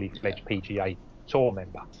rounded, fully fledged PGA Tour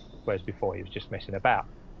member, whereas before he was just messing about.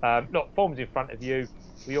 Look, form's in front of you.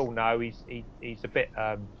 We all know he's a bit...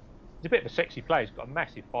 he's a bit of a sexy player. He's got a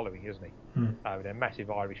massive following, isn't he? A massive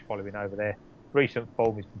Irish following over there. Recent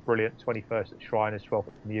form is brilliant. 21st at Shriners, 12th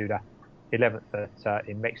at Bermuda, 11th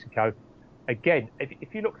in Mexico. Again,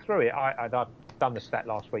 if you look through it, I've done the stat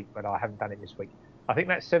last week, but I haven't done it this week. I think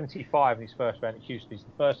that's 75 in his first round at Houston. It's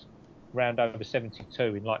the first round over 72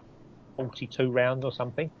 in like 42 rounds or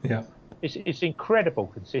something. Yeah, it's incredible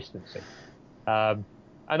consistency. And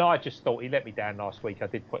I just thought he let me down last week. I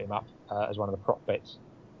did put him up as one of the prop bets.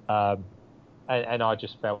 And I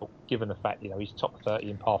just felt, given the fact he's top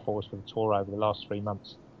 30 in par 4s for the tour over the last 3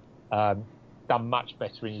 months, done much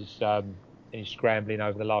better in his scrambling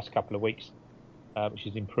over the last couple of weeks, which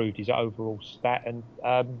has improved his overall stat. And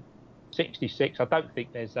 66, I don't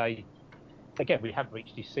think there's again, we haven't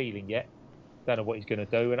reached his ceiling yet. Don't know what he's going to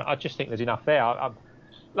do, and I just think there's enough there. I'm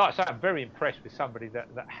like I say, I'm very impressed with somebody that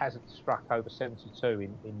hasn't struck over 72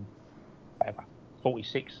 in whatever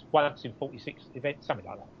 46 once in 46 events, something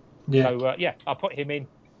like that. Yeah. So I'll put him in.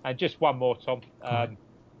 And just one more, Tom.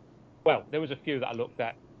 Well, there was a few that I looked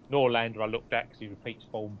at. Norlander I looked at because he repeats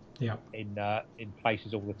form in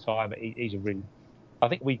places all the time. He's a really. I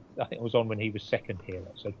think it was on when he was second here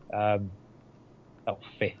actually.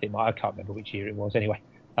 Fifth. I can't remember which year it was anyway.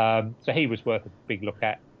 So he was worth a big look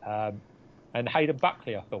at. And Hayden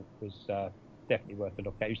Buckley I thought was definitely worth a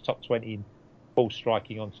look at. He was top 20 in ball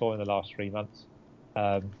striking on tour in the last 3 months.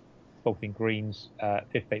 4th in greens,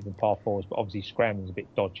 15th in par 4s, but obviously scrambling's a bit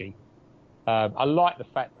dodgy. I like the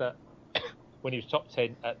fact that when he was top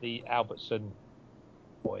 10 at the Albertson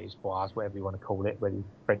Boys, whatever you want to call it, whether he's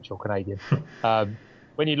French or Canadian,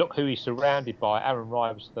 when you look who he's surrounded by, Aaron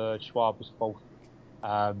Rai was 3rd, Schwab was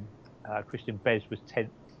 4th, Christian Bez was 10th,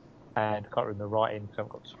 and I can't remember the right end because I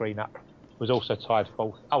haven't got the screen up, was also tied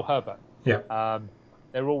 4th. Oh, Herbert. Yeah.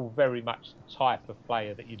 They're all very much the type of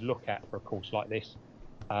player that you'd look at for a course like this.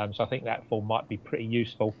 So I think that form might be pretty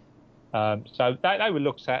useful. So they were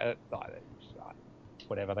looked at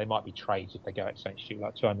whatever. They might be trades if they go at St. Stu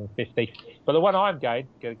like 250. But the one I'm going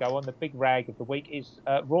to go on, the big rag of the week, is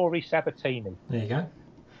Rory Sabatini. There you go.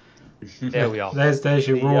 There we are. There's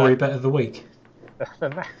your Rory bet of the week. The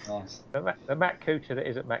Matt Kuchar that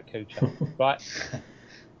isn't Matt Kuchar. Right.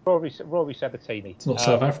 Rory Sabatini. It's not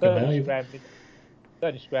South African now either.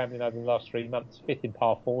 Third scrambling over the last 3 months, 5th in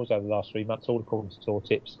par 4s over the last 3 months, all according to Tour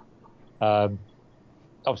Tips.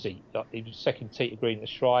 Obviously, he was second tee to green at the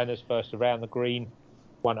Shriners, first around the green,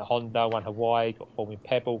 won at Honda, won Hawaii, got form in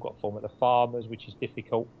Pebble, got form at the Farmers, which is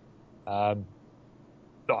difficult.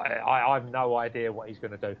 I have no idea what he's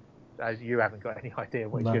going to do. As you haven't got any idea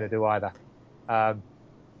what he's going to do either.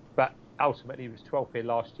 But ultimately, he was 12th here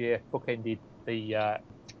last year. Bookended the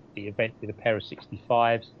event with a pair of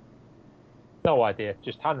 65s. No idea.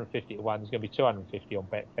 Just 150 to 1. There's going to be 250 on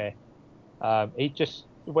Betfair. He just,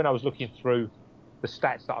 when I was looking through the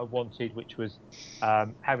stats that I wanted, which was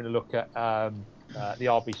having a look at the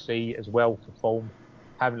RBC as well for form,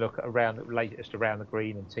 having a look at the latest around the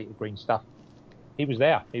green and tee to green stuff. He was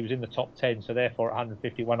there. He was in the top 10. So therefore, at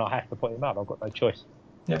 151, I have to put him up. I've got no choice.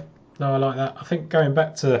 Yeah, no, I like that. I think going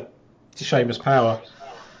back to Seamus Power,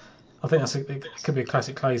 I think it could be a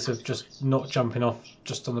classic case of just not jumping off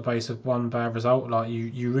just on the base of one bad result. Like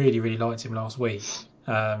you really, really liked him last week,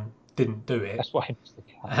 didn't do it. That's why he missed the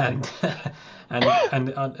cut.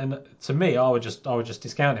 And to me, I would just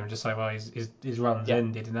discount him and just say, well, his run's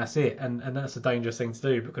ended and that's it. And that's a dangerous thing to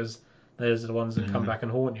do because those are the ones that come back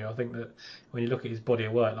and haunt you. I think that when you look at his body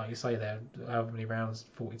of work, like you say there, however many rounds,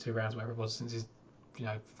 42 rounds, whatever it was, since he's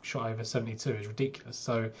shot over 72 is ridiculous.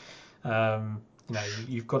 So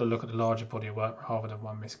you've got to look at the larger body of work rather than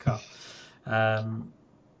one missed cut.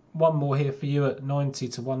 One more here for you at 90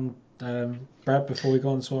 to 1, Brad, before we go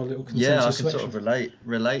on to our little consensus I can selection. sort of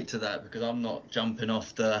relate to that because I'm not jumping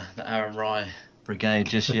off the Aaron Rai brigade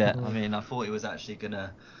just yet. I mean, I thought he was actually going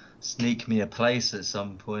to sneak me a place at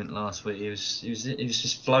some point last week. He was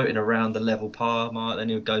just floating around the level par mark, then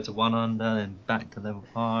he would go to 1 under and back to level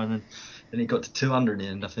par, and then he got to 200 in the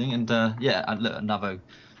end, I think. And another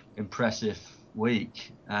impressive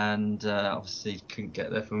week, and obviously couldn't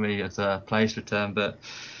get there for me as a place return, but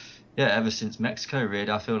ever since Mexico,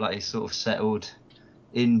 really, I feel like he's sort of settled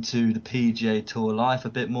into the PGA Tour life a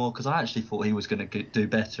bit more, because I actually thought he was going to do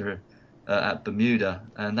better at Bermuda,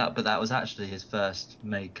 but that was actually his first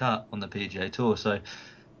made cut on the PGA Tour. So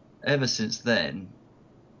ever since then,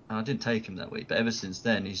 I didn't take him that week, but ever since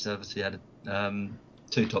then he's obviously had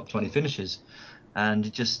 2 top 20 finishes, and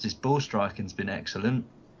his ball striking's been excellent,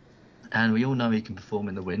 and we all know he can perform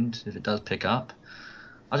in the wind if it does pick up.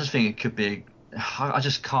 I just think it could be. I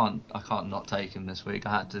can't not take him this week.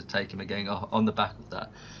 I had to take him again on the back of that,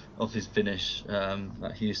 of his finish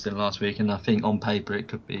at Houston last week, and I think on paper it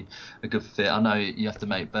could be a good fit. I know you have to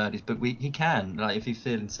make birdies, but he can. Like, if he's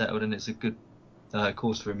feeling settled and it's a good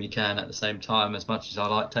course for him, he can at the same time. As much as I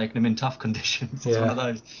like taking him in tough conditions, it's one of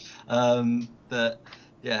those. But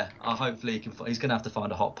hopefully he's going to have to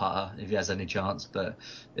find a hot putter if he has any chance. But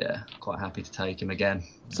quite happy to take him again.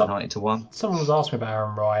 90 to 1. Someone was asking me about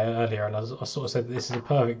Aaron Rai earlier, and I sort of said that this is a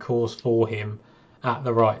perfect course for him at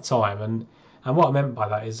the right time. And what I meant by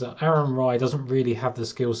that is that Aaron Rai doesn't really have the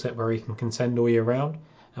skill set where he can contend all year round.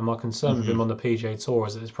 And my concern with him on the PGA Tour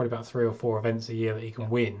is that there's probably about 3 or 4 events a year that he can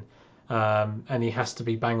win, and he has to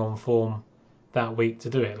be bang on form that week to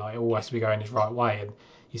do it. Like, it all has to be going his right way. And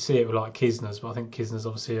you see it with like Kisner's, but I think Kisner's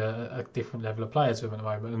obviously a different level of player to him at the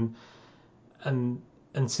moment. And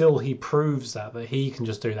until he proves that he can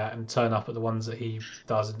just do that and turn up at the ones that he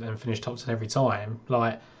does and finish top 10 every time,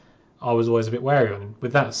 like, I was always a bit wary on him.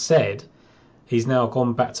 With that said, he's now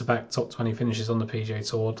gone back-to-back top 20 finishes on the PGA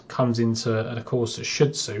Tour, comes into a course that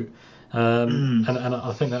should suit, and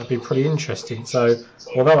I think that would be pretty interesting. So,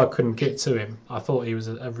 although I couldn't get to him, I thought he was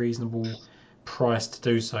a reasonable price to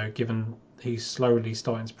do so, given he's slowly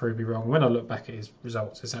starting to prove me wrong. When I look back at his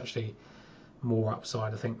results, it's actually more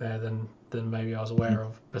upside, I think, there than maybe I was aware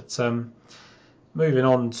of. But moving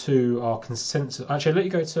on to our consensus. Actually, I'll let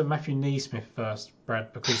you go to Matthew Neesmith first,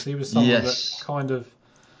 Brad, because he was someone that kind of...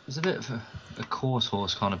 It was a bit of a course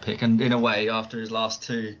horse kind of pick, and in a way, after his last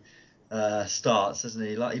 2 starts, doesn't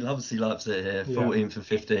he? Like, he obviously loves it here, 14 for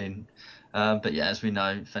 15. But as we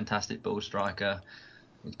know, fantastic ball striker.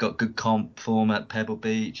 He's got good comp form at Pebble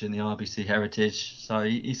Beach and the RBC Heritage, so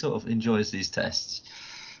he sort of enjoys these tests.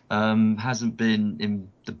 Hasn't been in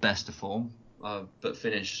the best of form, but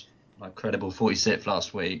finished like credible 46th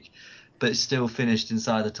last week, but still finished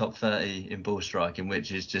inside the top 30 in ball striking,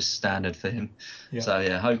 which is just standard for him.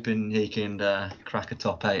 So hoping he can crack a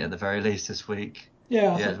top 8 at the very least this week.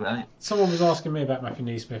 Someone was asking me about Matthew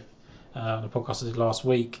Neesmith on the podcast I did last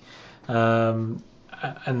week,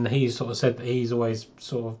 and he sort of said that he's always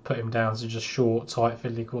sort of put him down to just short, tight,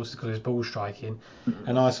 fiddly courses because of his ball striking.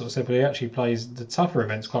 And I sort of said, but he actually plays the tougher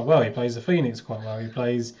events quite well. He plays the Phoenix quite well. He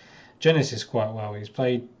plays Genesis quite well. He's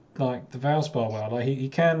played like the Valspar well. Like, he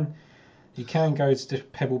can go to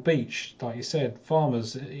Pebble Beach, like you said.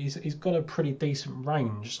 Farmers, he's got a pretty decent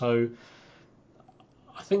range. So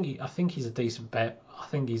I think he's a decent bet. I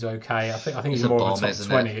think he's okay. I think It's he's a more of bomb, a top isn't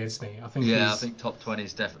 20, it? isn't he? I think Yeah, I he's think top 20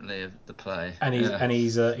 is definitely the play. and Yeah.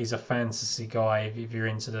 he's a fantasy guy. If you're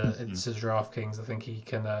into the DraftKings, I think he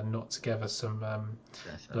can knot together some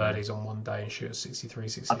Definitely. birdies on one day and shoot at 63, I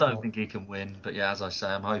 64. don't think he can win, but yeah, as I say,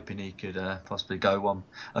 I'm hoping he could possibly go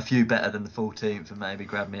a few better than the 14th and maybe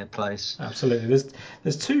grab me a place. Absolutely.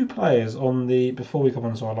 There's two players on the before we come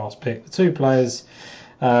on to our last pick. The two players,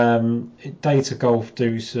 Data Golf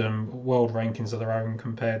do some world rankings of their own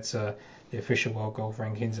compared to the official world golf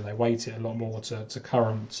rankings, and they weight it a lot more to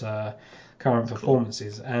current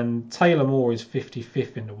performances. And Taylor Moore is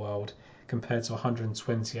 55th in the world compared to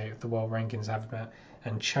 128th the world rankings have about,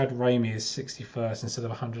 and Chad Ramey is 61st instead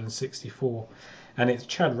of 164. And it's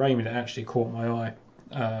Chad Ramey that actually caught my eye.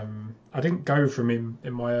 I didn't go from him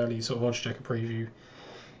in my early sort of oddschecker preview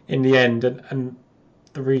in the end, and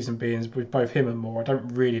the reason being is with both him and Moore, I don't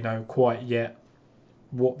really know quite yet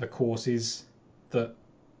what the course is that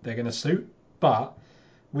they're going to suit. But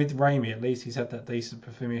with Ramey, at least he's had that decent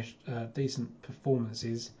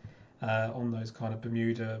performances on those kind of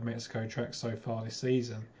Bermuda, Mexico tracks so far this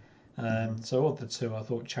season. So of the two, I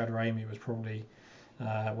thought Chad Ramey was probably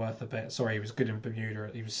worth a bet. Sorry, he was good in Bermuda.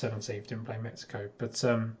 He was 17th, didn't play Mexico. But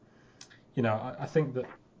I think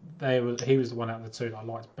that he was the one out of the two that I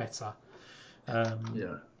liked better.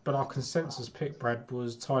 But our consensus pick, Brad,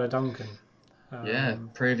 was Tyler Duncan.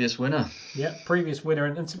 Previous winner. Yeah, previous winner.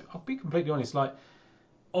 And I'll be completely honest,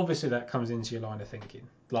 obviously that comes into your line of thinking.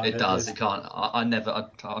 It does. It can't. I never.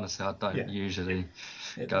 Honestly, I don't usually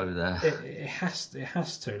go there. It has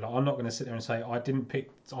to. I'm not going to sit there and say I didn't pick.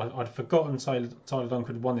 I'd forgotten Tyler Duncan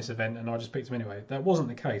had won this event and I just picked him anyway. That wasn't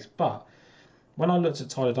the case. But when I looked at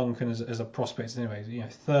Tyler Duncan as a prospect, anyway,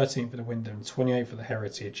 13th for the Wyndham, 28th for the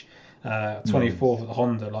Heritage, 24th for the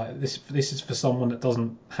Honda. This is for someone that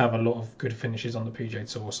doesn't have a lot of good finishes on the PGA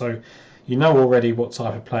Tour. So you know already what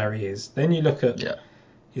type of player he is. Then you look at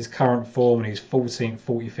his current form and he's 14th,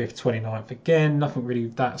 45th, 29th. Again, nothing really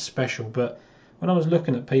that special. But when I was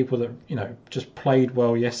looking at people that just played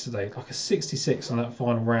well yesterday, like a 66 on that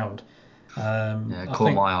final round. I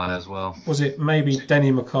caught my eye as well. Was it maybe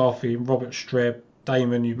Denny McCarthy, Robert Streb,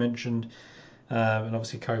 Damon you mentioned, and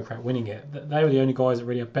obviously Kokrak winning it? They were the only guys that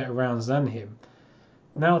really had better rounds than him.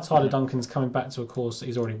 Now Tyler Duncan's coming back to a course that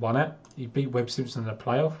he's already won at. He beat Webb Simpson in a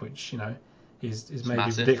playoff, which is maybe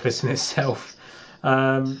massive. Ridiculous in itself.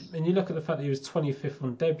 And you look at the fact that he was 25th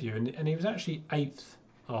on debut, and he was actually 8th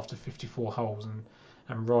after 54 holes,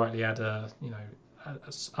 and rightly had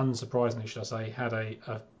unsurprisingly, should I say, had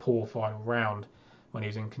a poor final round when he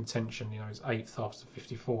was in contention. He was 8th after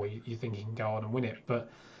 54. You think he can go on and win it,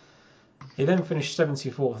 but he then finished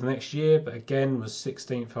 74th the next year, but again was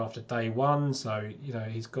 16th after day one. So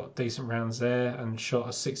he's got decent rounds there and shot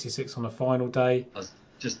a 66 on the final day. I was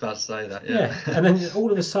just about to say that. Yeah, and then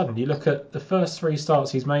all of a sudden you look at the first three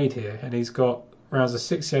starts he's made here, and he's got rounds of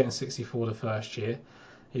 68 and 64 the first year.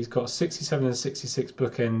 He's got 67 and 66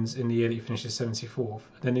 bookends in the year that he finishes 74th.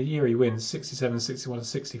 And then the year he wins 67, 61 and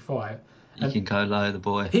 65. He can go low, the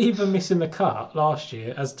boy. Even missing the cut last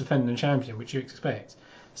year as defending champion, which you expect.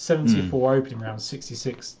 74 opening round,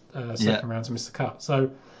 66 second round to miss the cut. So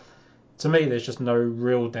to me, there's just no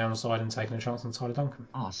real downside in taking a chance on Tyler Duncan.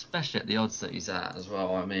 Oh, especially at the odds that he's at as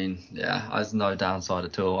well. I mean, there's no downside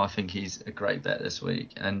at all. I think he's a great bet this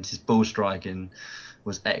week. And his ball striking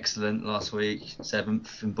was excellent last week.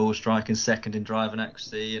 7th in ball striking, 2nd in driving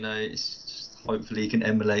accuracy. It's just, hopefully he can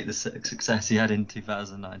emulate the success he had in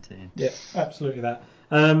 2019. Yeah, absolutely that.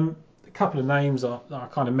 A couple of names that I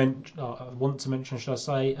kind of want to mention, should I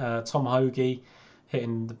say. Tom Hoagie,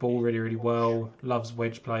 hitting the ball really, really well. Loves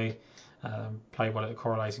wedge play. Played well at the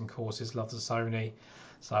correlating courses. Loves the Sony.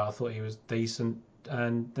 So I thought he was decent.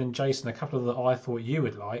 And then Jason, a couple of that I thought you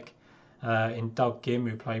would like. In Doug Gim,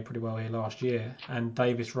 who played pretty well here last year, and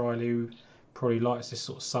Davis Riley, who probably likes this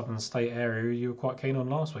sort of southern state area, who you were quite keen on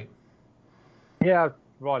last week. Yeah,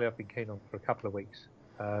 Riley I've been keen on for a couple of weeks.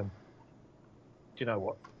 Do you know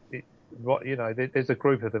what? There's a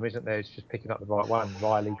group of them, isn't there? It's just picking up the right one.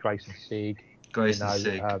 Riley, Grayson Sieg.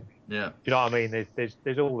 Sieg. You know what I mean?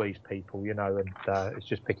 There's all these people, and it's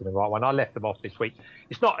just picking the right one. I left them off this week.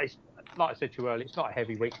 It's like I said to you earlier, it's not a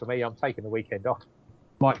heavy week for me. I'm taking the weekend off.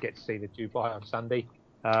 Might get to see the Dubai on Sunday.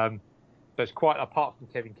 So it's quite, apart from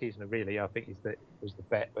Kevin Kisner, really, I think was the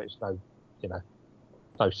bet, but it's no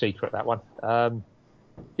secret, that one. I'm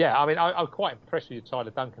quite impressed with your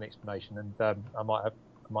Tyler Duncan explanation, and I might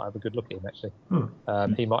have a good look at him actually.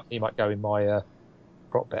 He might go in my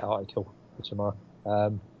prop bet article for tomorrow.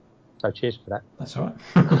 So cheers for that. That's all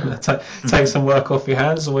right. Take some work off your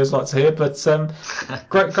hands. Always like to hear. But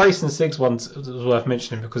Grayson Siggs one was worth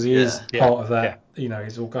mentioning because he is part of that. You know,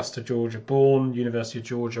 he's Augusta, Georgia born, University of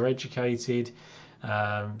Georgia educated.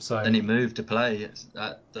 So then he moved to play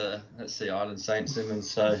at Sea Island St Simons.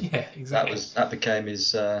 So yeah, exactly. that became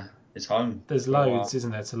his home. There's loads,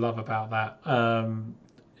 isn't there, to love about that.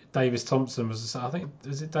 Davis Thompson was, I think,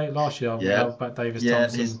 was it last year? Yeah, about Davis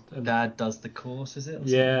Thompson. His dad does the course, is it?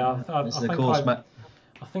 Yeah, I think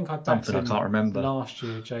I backed him I can't remember. last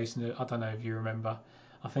year, Jason. I don't know if you remember.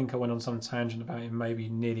 I think I went on some tangent about him maybe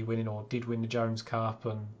nearly winning or did win the Jones Cup.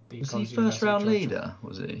 And was he first round leader?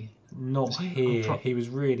 Was he? Not here. He was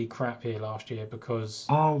really crap here last year because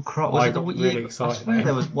crap! I got really excited. I swear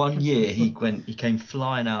there was one year he came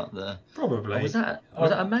flying out there. Probably. Was that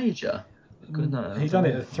a major? No, he done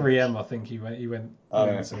it at 3M. I think he went.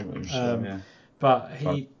 But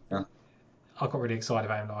I got really excited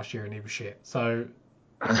about him last year and he was shit. So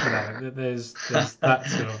there's that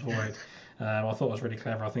to avoid. I thought it was really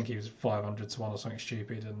clever. I think he was 500 to 1 or something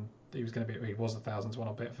stupid, and he was 1,000 to 1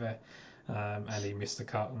 on Betfair, and he missed the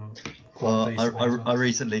cut. And I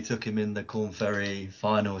recently took him in the Corn Ferry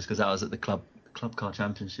finals because that was at the club car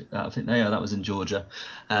championship. I think that was in Georgia,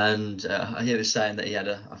 and he was saying that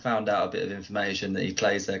I found out a bit of information that he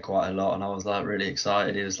plays there quite a lot, and I was like really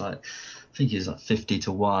excited. He was like, I think he was like 50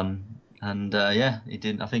 to 1. And he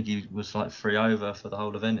didn't. I think he was like 3 over for the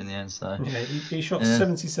whole event in the end. So he shot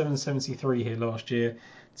 77-73 here last year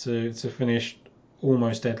to finish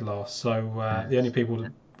almost dead last. So the only people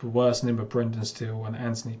that were worse than him were Brendan Steele and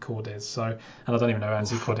Anthony Cordes. So, and I don't even know who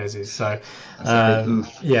Anthony Cordes is. So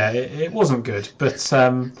it wasn't good. But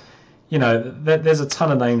there's a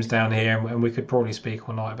ton of names down here, and we could probably speak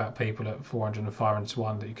all night about people at 400 and 500 to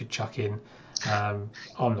 1 that you could chuck in. I'm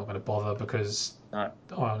not going to bother because I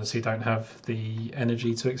honestly don't have the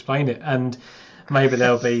energy to explain it. And maybe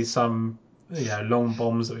there'll be some long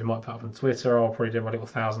bombs that we might put up on Twitter. I'll probably do my little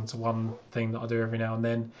 1,000 to 1 thing that I do every now and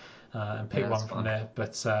then and pick one from there.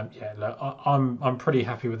 But look, I'm pretty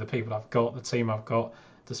happy with the people I've got, the team I've got,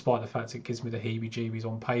 despite the fact it gives me the heebie-jeebies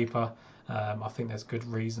on paper. I think there's good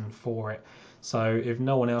reason for it. So if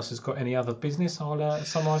no one else has got any other business, I'll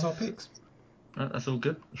summarise our picks. That's all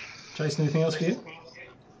good. Jason, anything else for you?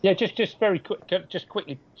 Yeah, just very quick, just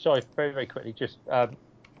quickly. Sorry, very very quickly. Just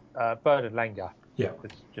Bernard Langer. Yeah,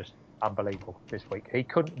 it's just unbelievable this week. He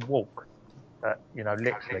couldn't walk.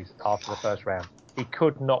 Literally after the first round, he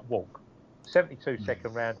could not walk. 72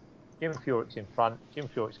 second round. Jim Furyk's in front. Jim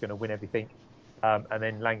Furyk's going to win everything, and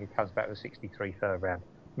then Langer comes back with 63 third round.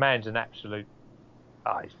 Man's an absolute.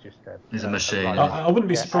 He's just he's a machine. I wouldn't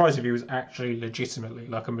be surprised if he was actually legitimately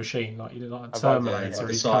like a machine, like a Terminator.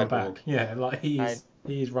 He's come back. Yeah, like he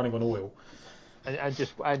is running on oil.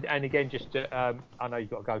 And again, I know you've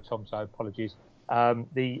got to go, Tom. So apologies.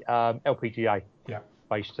 The LPGA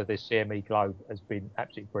face to this CME Globe has been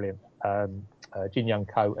absolutely brilliant. Jin Young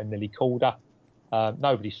Ko and Nelly Calder.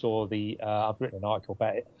 Nobody saw the. I've written an article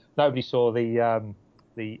about it. Nobody saw the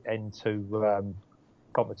N2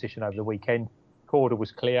 competition over the weekend. Calder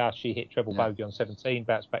was clear. She hit treble bogey on 17,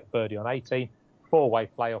 bounced back birdie on 18. 4-way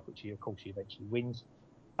playoff, which she eventually wins.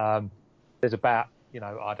 There's about,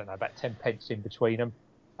 about 10 pence in between them.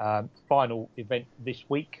 Final event this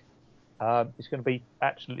week. It's going to be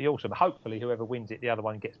absolutely awesome. Hopefully, whoever wins it, the other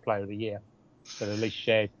one gets Player of the Year. So at least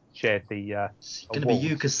shared the. It's going to be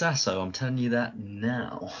Yuka Sasso. I'm telling you that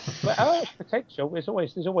now. Well, it's potential. There's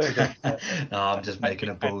always. No, I'm just making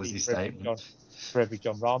a ballsy statement. For every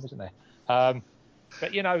John Rahm, isn't there?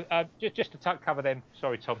 But just to cover them.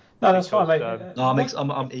 Sorry, Tom. No, that's fine, mate.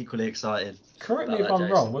 I'm equally excited. Correct me if I'm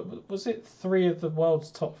wrong. Was it 3 of the world's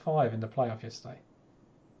top 5 in the playoff yesterday?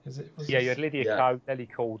 You had Lydia Ko, Nelly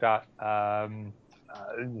Calder. I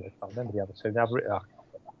remember the other two. Now,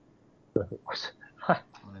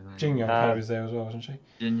 Jin Young Ko was there as well, wasn't she?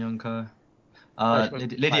 Jin Young Ko.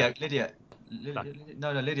 Lydia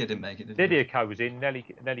didn't make it. Lydia Ko was in.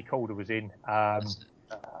 Nelly Calder was in.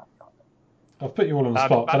 I've put you all on the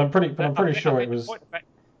spot, but I'm pretty sure it was.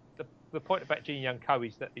 The point about Jin Young Ko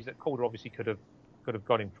is that Calder obviously could have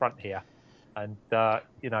gone in front here, and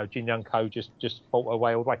Jin Young Ko just fought her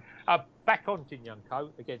way all the way. Back on Jin Young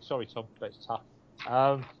Ko again. Sorry, Tom, but it's tough.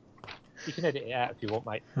 You can edit it out if you want,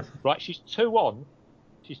 mate. Right, she's 2 on.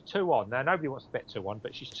 She's 2 on. Now nobody wants to bet 2 on,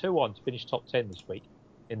 but she's 2 on to finish top 10 this week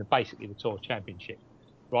in basically the Tour Championship.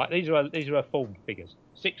 Right, these are her form figures: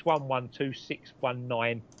 6-1-1-2,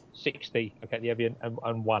 6-1-9, 60. Okay, the Evian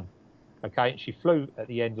and 1. Okay, she flew at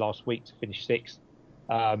the end last week to finish 6th.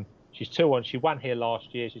 She's 2 on. She won here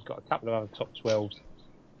last year. She's got a couple of other top 12s.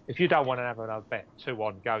 If you don't want to have another bet, 2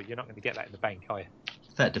 on, go. You're not going to get that in the bank, are you?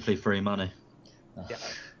 effectively free money. Yeah.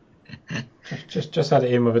 Just had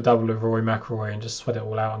it in with a double of Rory McIlroy and just sweat it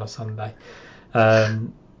all out on a Sunday.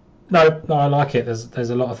 No, I like it. There's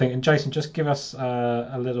a lot of things. And Jason, just give us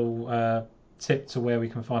a little tip to where we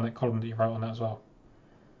can find that column that you wrote on that as well.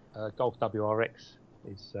 Golf WRX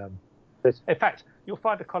is. In fact, you'll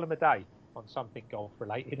find a column a day on something golf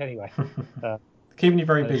related anyway. Keeping you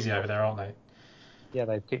very busy over there, aren't they? Yeah,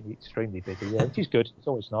 they keep me extremely busy. Yeah, which is good. It's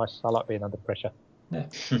always nice. I like being under pressure. Yeah,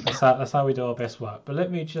 that's how we do our best work. But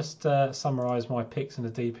let me just summarise my picks in the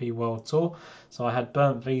DP World Tour. So I had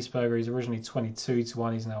Bernd Wiesberger, he's originally 22 to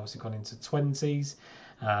 1, he's now obviously gone into 20s.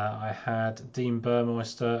 I had Dean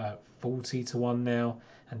Burmeister at 40 to 1 now,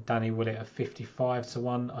 and Danny Willett at 55 to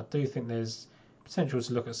 1. I do think there's potential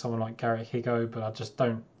to look at someone like Garrett Higgo, but I just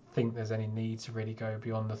don't think there's any need to really go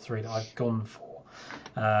beyond the three that I've gone for.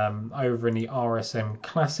 Over in the RSM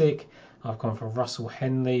Classic, I've gone for Russell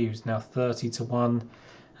Henley, who's now 30 to 1.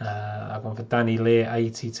 I've gone for Danny Lear,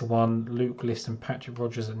 80 to 1. Luke List and Patrick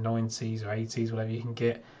Rogers at 90s or 80s, whatever you can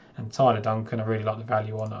get. And Tyler Duncan, I really like the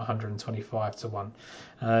value on at 125 to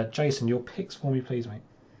 1. Jason, your picks for me, please, mate.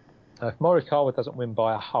 If Morikawa doesn't win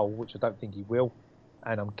by a hole, which I don't think he will,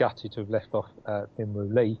 and I'm gutted to have left off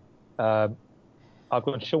Minwoo Lee, I've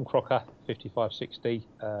got Sean Crocker, 55-60,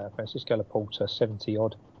 Francisco Laporta,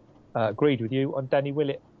 70-odd. Agreed with you on Danny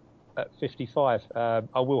Willett at 55. I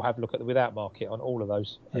will have a look at the without market on all of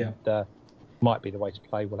those. Yeah. And might be the way to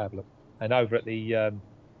play. We'll have a look. And over at the,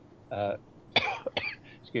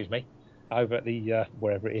 excuse me, over at the,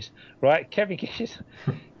 wherever it is. Right, Kevin Kisner.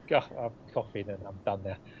 God, I'm coughing and I'm done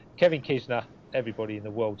now. Kevin Kisner, everybody in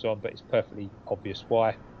the world's on, but it's perfectly obvious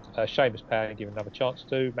why. Seamus Power, give another chance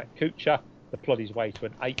to. Matt Kuchar, to plod his way to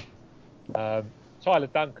an 8. Tyler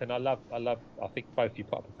Duncan, I think both of you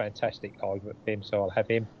put up a fantastic argument for him, so I'll have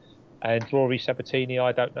him. And Rory Sabatini,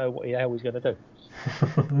 I don't know what the hell he's going to do.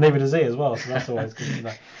 Neither does he as well, so that's always good to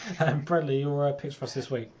know. Bradley, your picks for us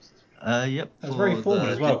this week? Yep. That was very formal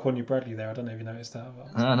as well, calling you Bradley there. I don't know if you noticed that.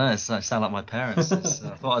 No, I sound like my parents. I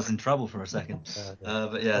thought I was in trouble for a second.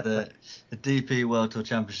 But yeah, the DP World Tour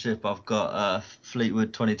Championship, I've got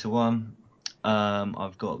Fleetwood 20 to 1.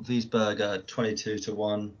 I've got Wiesberger 22 to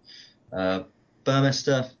 1.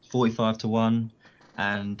 Burmester 45 to 1.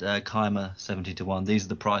 And Keimer 70 to 1. These are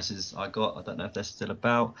the prices I got. I don't know if they're still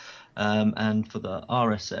about. And for the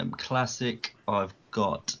RSM Classic, I've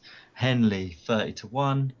got Henley 30 to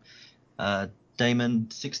 1.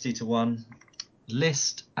 Damon 60 to 1,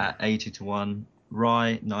 List at 80 to 1,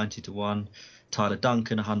 Rye 90 to 1, Tyler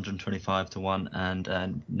Duncan 125 to 1,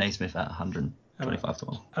 and Naismith at 125 to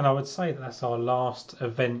 1. And I would say that's our last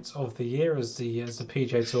event of the year as the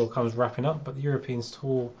PGA Tour comes wrapping up. But the European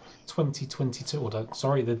Tour 2022,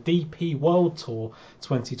 the DP World Tour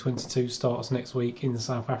 2022 starts next week in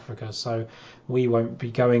South Africa. So we won't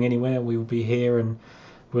be going anywhere. We will be here and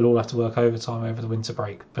we'll all have to work overtime over the winter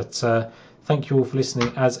break. But thank you all for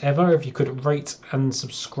listening as ever. If you could rate and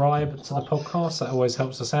subscribe to the podcast, that always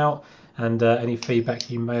helps us out. And any feedback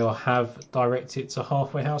you may or have, direct it to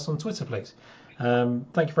Halfway House on Twitter, please.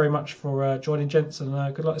 Thank you very much for joining, gents,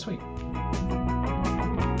 and good luck this week.